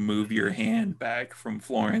after you move your hand back from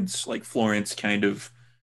Florence, like Florence kind of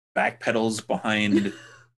backpedals behind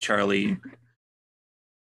Charlie.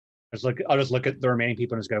 I'll just look at the remaining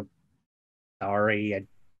people and just go, sorry,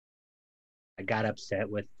 I got upset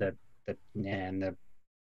with the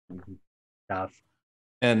stuff.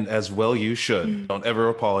 And as well you should. Don't ever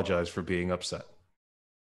apologize for being upset.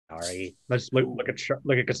 Sorry. Let's look at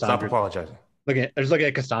Cassandra. Stop apologizing. Just looking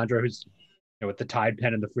at Cassandra, who's with the Tide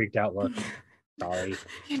pen and the freaked out look. Sorry.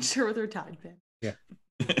 You sure with her Tide pen. Yeah.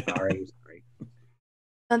 Sorry.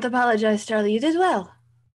 Don't apologize, Charlie. You did well.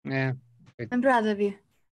 Yeah, I'm proud of you.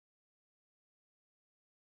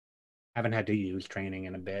 haven't had to use training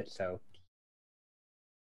in a bit, so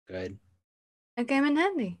good. It came in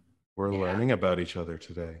handy. We're learning about each other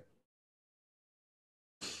today.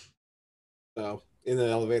 So in the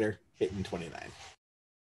elevator, hitting 29.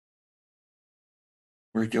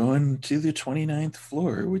 We're going to the 29th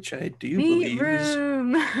floor, which I do Meat believe is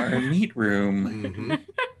room. our meat room.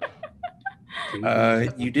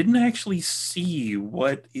 Mm-hmm. You didn't actually see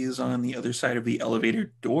what is on the other side of the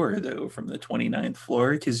elevator door, though, from the 29th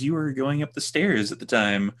floor, because you were going up the stairs at the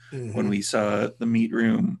time when we saw the meat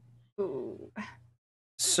room. Ooh.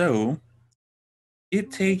 So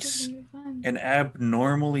it takes an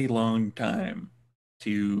abnormally long time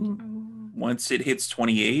to, once it hits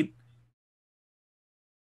 28,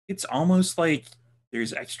 it's almost like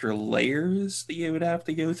there's extra layers that you would have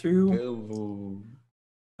to go through.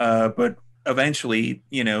 But eventually,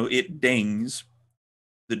 it dings,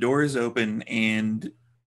 the doors open, and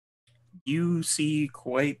you see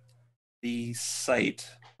quite the sight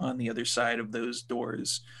on the other side of those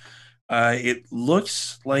doors. It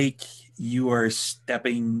looks like you are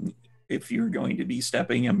stepping. If you're going to be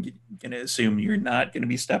stepping, I'm going to assume you're not going to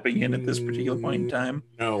be stepping in at this particular point in time.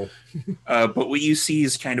 No. But what you see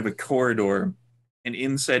is kind of a corridor. And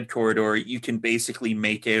in said corridor, you can basically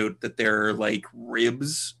make out that there are like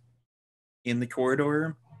ribs in the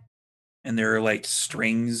corridor. And there are like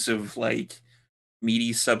strings of like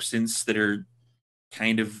meaty substance that are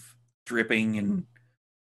kind of dripping and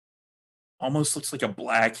almost looks like a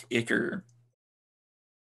black ichor.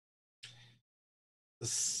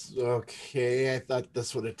 Okay, I thought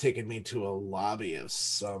this would have taken me to a lobby of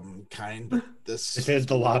some kind, but this is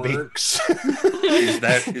the lobby. works. Is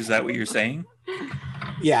that what you're saying?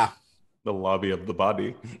 Yeah. The lobby of the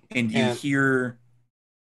body. And you hear,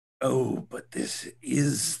 "Oh, but this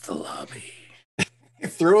is the lobby."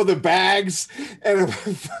 Throw the bags and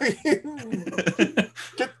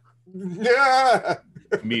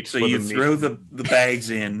Meat. So you throw the bags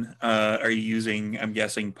in. Are you using, I'm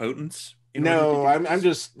guessing, potence? No,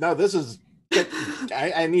 this is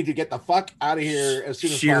I need to get the fuck out of here as soon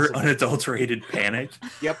as sheer possible. unadulterated panic.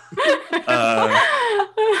 Yep.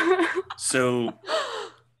 So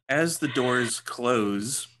as the doors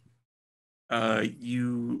close,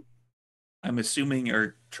 you, I'm assuming,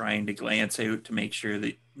 are trying to glance out to make sure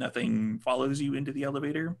that nothing follows you into the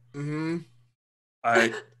elevator. Mm-hmm.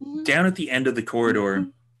 Down at the end of the corridor,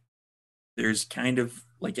 there's kind of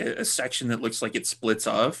like a section that looks like it splits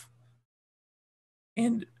off.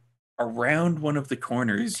 And around one of the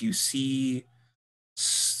corners, you see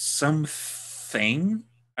something,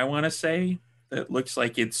 I want to say, that looks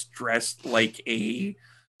like it's dressed like a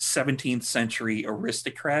 17th century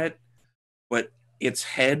aristocrat, but its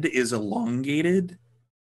head is elongated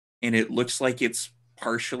and it looks like it's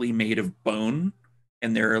partially made of bone.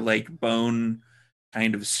 And there are like bone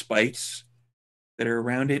kind of spikes that are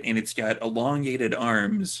around it, and it's got elongated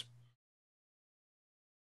arms.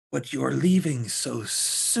 But you're leaving so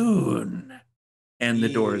soon. And the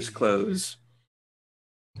doors close.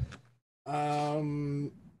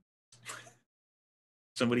 Somebody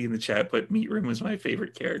in the chat put Meat Room was my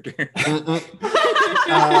favorite character.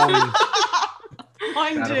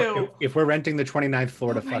 Mine too. If we're renting the 29th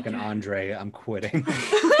floor to fucking Andre, I'm quitting.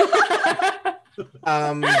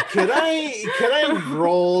 Could I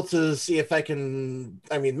roll to see if I can?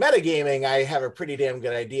 I mean, metagaming, I have a pretty damn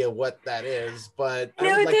good idea what that is, but I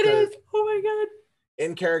know what that is. Oh my god.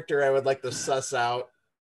 In character, I would like to suss out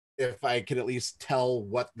if I could at least tell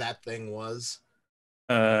what that thing was.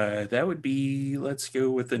 That would be, let's go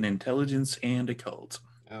with an intelligence and occult.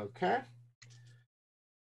 Okay.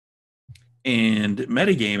 And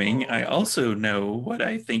metagaming, I also know what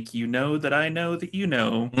I think you know that I know that you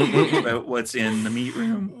know about what's in the meat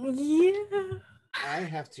room. Yeah. I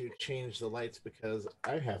have to change the lights because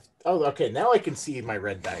I have... Oh, okay. Now I can see my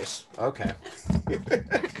red dice. Okay.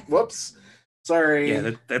 Whoops. Sorry.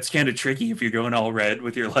 Yeah, that's kind of tricky if you're going all red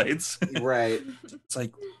with your lights. Right. It's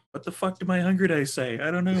like, what the fuck do my hunger dice say? I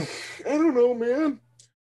don't know. I don't know, man.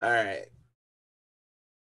 All right.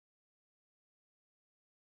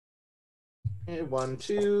 1,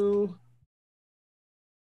 2,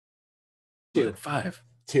 2, 5,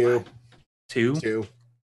 2, 2. 2.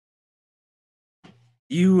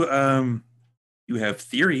 You have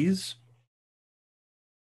theories.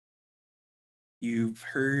 You've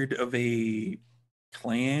heard of a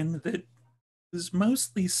clan that is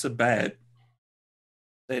mostly Sabat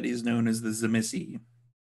that is known as the Zemissi.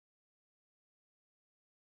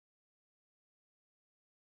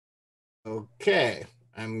 Okay.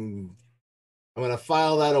 I'm I'm gonna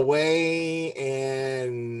file that away,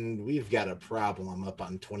 and we've got a problem up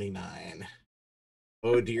on 29.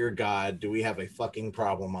 Oh dear God, do we have a fucking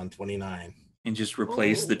problem on 29? And just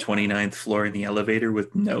replace the 29th floor in the elevator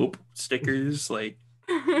with nope stickers. Like,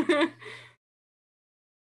 Elena's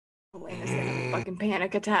gonna have a fucking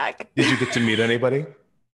panic attack. Did you get to meet anybody?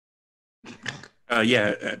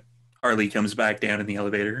 Harley comes back down in the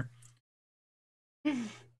elevator.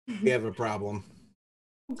 We have a problem.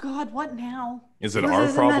 Oh God, what now? Is it What our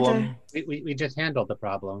does it matter? problem? We just handled the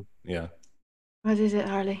problem. Yeah. What is it,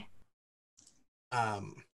 Harley?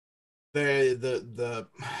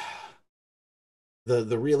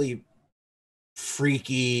 The really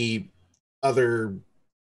freaky other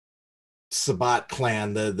Sabat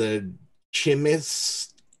clan, the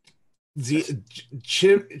Chimis, Chizagus.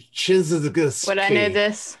 Would I know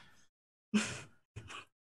this?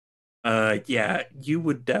 Yeah, you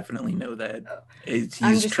would definitely know that. I'm He's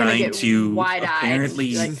just gonna trying get to wide-eyed,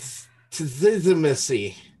 apparently. like-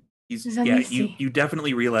 Tzizimisi. You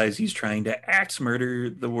definitely realize he's trying to axe murder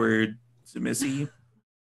the word Zemisi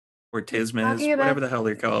or Tismes, Talking about- whatever the hell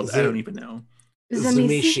they're called. I don't even know.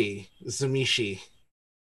 Zamisi? Zamishi.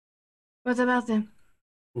 What about them?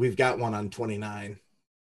 We've got one on 29.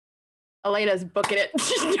 Elena's booking it.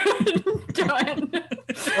 Done.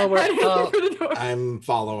 Well, we're- Heading for the door. I'm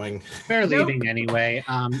following. We're Nope. leaving anyway.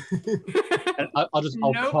 I'll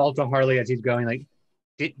Nope. call to Harley as he's going. Like,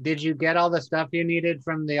 did you get all the stuff you needed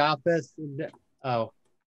from the office? Oh,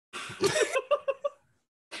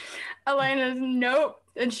 Elena's nope.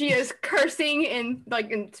 And she is cursing in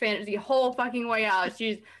Spanish the whole fucking way out.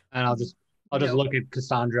 She's and I'll just Nope. look at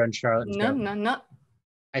Cassandra and Charlotte. And no, go, no, no.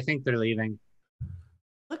 I think they're leaving.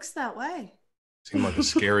 Looks that way. Seemed like a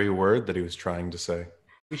scary word that he was trying to say.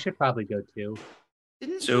 We should probably go too.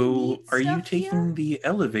 Didn't you So, need are you stuff taking here? the I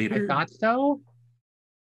elevator? thought so.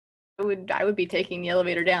 I would be taking the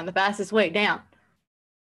elevator down the fastest way down.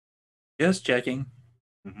 Just checking.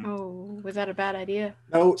 Oh, was that a bad idea?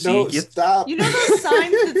 No, See, no, you- stop. You know those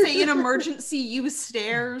signs that say in emergency use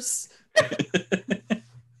stairs?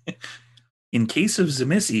 In case of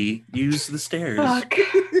Zemisi, use the stairs. Fuck.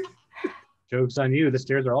 Joke's on you. The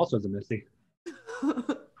stairs are also the missy. Yeah, at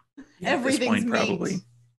this Everything's point, mate. probably.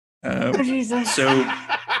 Oh, Jesus. So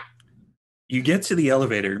you get to the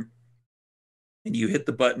elevator and you hit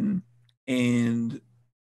the button, and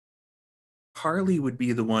Harley would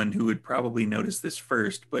be the one who would probably notice this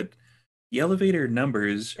first, but the elevator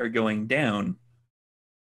numbers are going down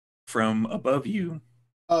from above you.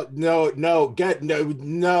 Oh no, no,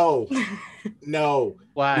 no.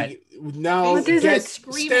 What? No, What is get it?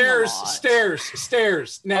 Screaming a lot.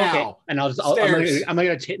 stairs now. Okay. And I'm Stairs.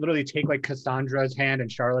 gonna literally take like Cassandra's hand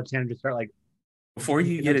and Charlotte's hand and just start like. Before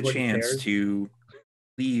you Looking get a towards the chance stairs. to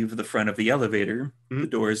leave the front of the elevator, the Mhm.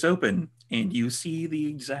 door is open, and you see the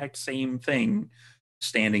exact same thing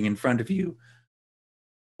standing in front of you.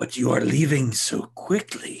 But you are leaving so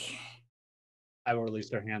quickly. I will release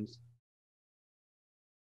their hands.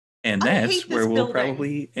 And I that's hate this where we'll building.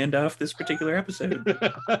 probably end off this particular episode.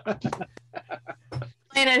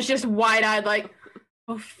 Elena's just wide-eyed like,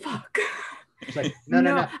 oh, fuck. It's like,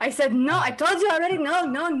 no. I said no. I told you already.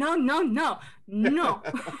 No.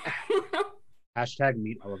 Hashtag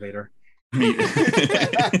meet elevator. Meat.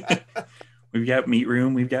 We've got meat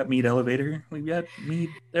room. We've got meat elevator. We've got meat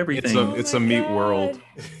everything. It's a meat world.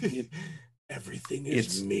 Everything It's-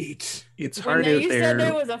 is meat. It's When hard you out said there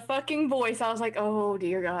there. was a fucking voice, I was like, oh,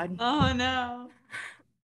 dear God. Oh no.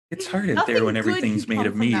 It's hard out Nothing there when good everything's can made come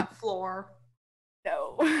of from meat. that floor.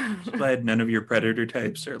 No. Glad none of your predator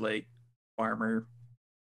types are like farmer.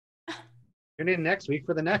 Tune in next week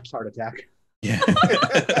for the next heart attack. Yeah.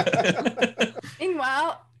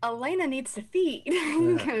 Meanwhile, Elena needs to feed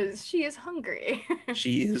because she is hungry.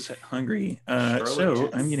 She is hungry. Charlotte So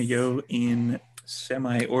is. I'm going to go in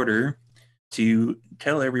semi-order to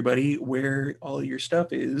tell everybody where all your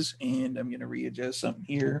stuff is, and I'm going to readjust something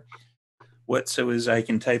here. So as I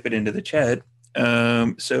can type it into the chat.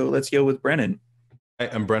 So let's go with Brennan. Hi,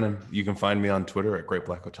 I'm Brennan. You can find me on Twitter at Great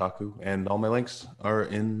Black Otaku, and all my links are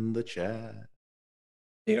in the chat.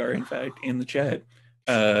 They are in fact in the chat.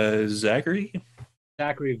 Zachary.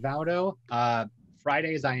 Zachary Vaudo.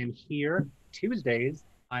 Fridays I am here. Tuesdays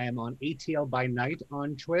I am on ATL by night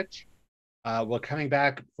on Twitch. We're coming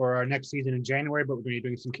back for our next season in January, but we're going to be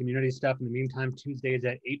doing some community stuff in the meantime. Tuesdays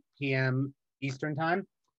at 8 p.m. Eastern time.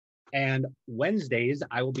 And Wednesdays,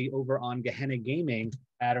 I will be over on Gehenna Gaming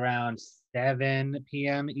at around 7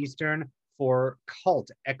 p.m. Eastern for Cult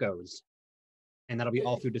Echoes. And that'll be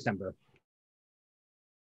all through December.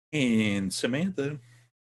 And Samantha.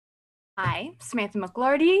 Hi, Samantha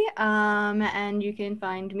McLarty, and you can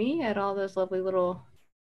find me at all those lovely little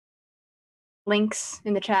links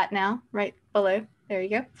in the chat now, right below. There you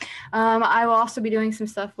go. I will also be doing some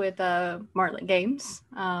stuff with Martlet Games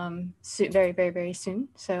very, very, very soon.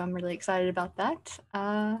 So I'm really excited about that.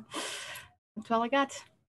 That's all I got.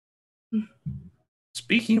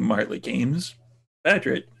 Speaking of Martlet Games,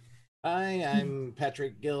 Patrick. Hi, I'm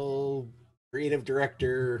Patrick Gill, creative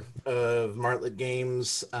director of Martlet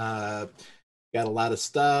Games. Got a lot of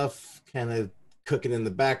stuff kind of cooking in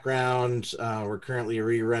the background. We're currently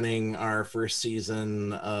rerunning our first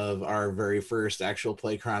season of our very first actual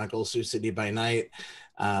play chronicle, Sioux City by Night.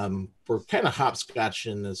 We're kind of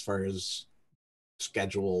hopscotching as far as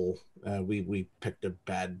schedule. We picked a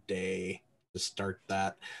bad day to start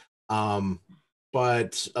that.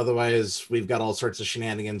 But otherwise, we've got all sorts of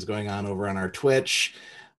shenanigans going on over on our Twitch.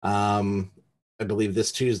 I believe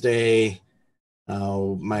this Tuesday,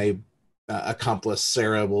 my accomplice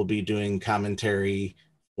Sarah will be doing commentary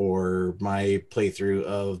for my playthrough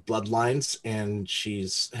of Bloodlines, and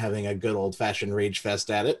she's having a good old-fashioned rage fest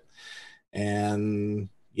at it. And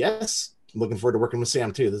yes, looking forward to working with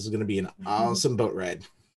Sam too. This is going to be an awesome boat ride.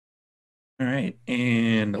 All right,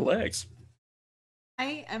 and Lex.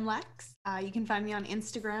 Hi, I'm Lex. You can find me on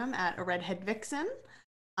Instagram at a redhead vixen.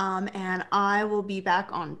 And I will be back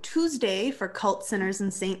on Tuesday for Cult Sinners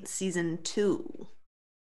and Saints Season 2.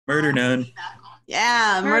 Murder Nun.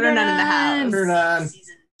 Yeah, Murder Nun in the house. Murder Nun.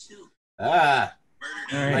 Season 2. Ah,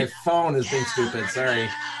 All my right. phone is being stupid. Sorry.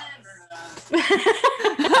 More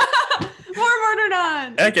Murder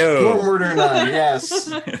Nun. Echo. More Murder Nun. Yes.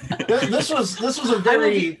 This was a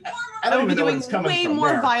very. I I don't will be even know where doing it's coming way from. more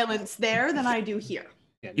There. violence there than I do here.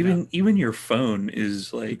 Yeah, no. Even your phone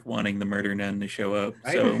is like wanting the Murder Nun to show up.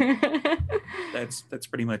 So that's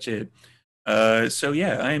pretty much it. So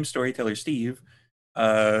yeah, I am Storyteller Steve.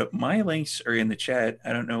 My links are in the chat.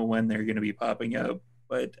 I don't know when they're going to be popping up,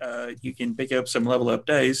 but you can pick up some level up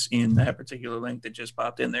dice in that particular link that just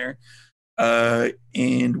popped in there.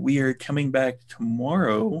 And we are coming back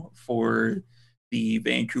tomorrow for the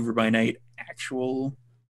Vancouver by Night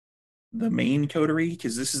the main coterie,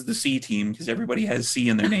 because this is the C team, because everybody has C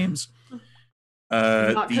in their names.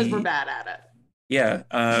 Not because we're bad at it. Yeah,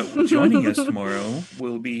 joining us tomorrow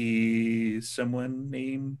will be someone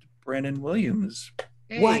named Brennan Williams.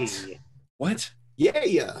 What? What?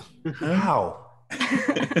 Yeah. How?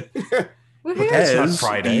 But that's not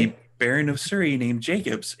Friday. The Baron of Surrey named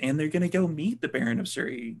Jacobs, and they're going to go meet the Baron of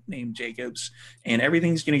Surrey named Jacobs, and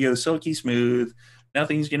everything's going to go silky smooth.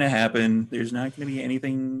 Nothing's going to happen. There's not going to be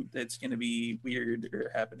anything that's going to be weird or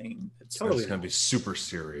happening. It's Totally going to be super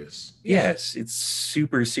serious. Yes, it's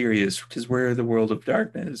super serious because we're the world of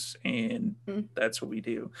darkness, and that's what we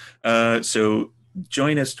do. So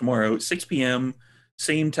join us tomorrow, 6 p.m.,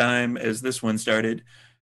 same time as this one started.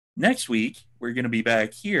 Next week, we're going to be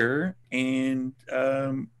back here, and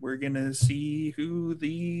we're going to see who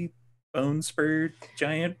the bone spur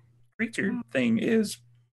giant creature thing is.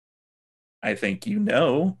 I think you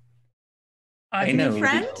know. I know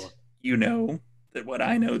that you know that what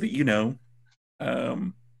I know that you know. I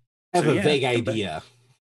have a vague idea.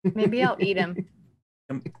 Maybe I'll eat him.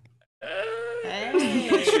 Hey,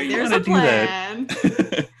 there's a plan.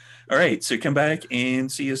 All right, so come back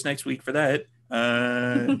and see us next week for that.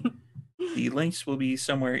 The links will be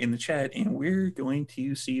somewhere in the chat, and we're going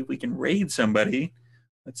to see if we can raid somebody.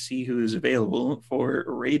 Let's see who is available for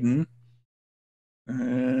raiding.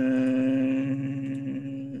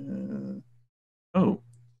 Oh,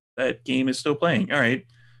 that game is still playing. All right,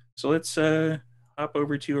 so let's hop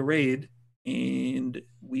over to a raid, and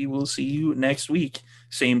we will see you next week.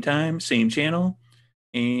 Same time, same channel.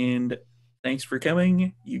 And thanks for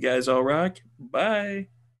coming. You guys all rock. Bye.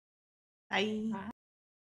 Bye.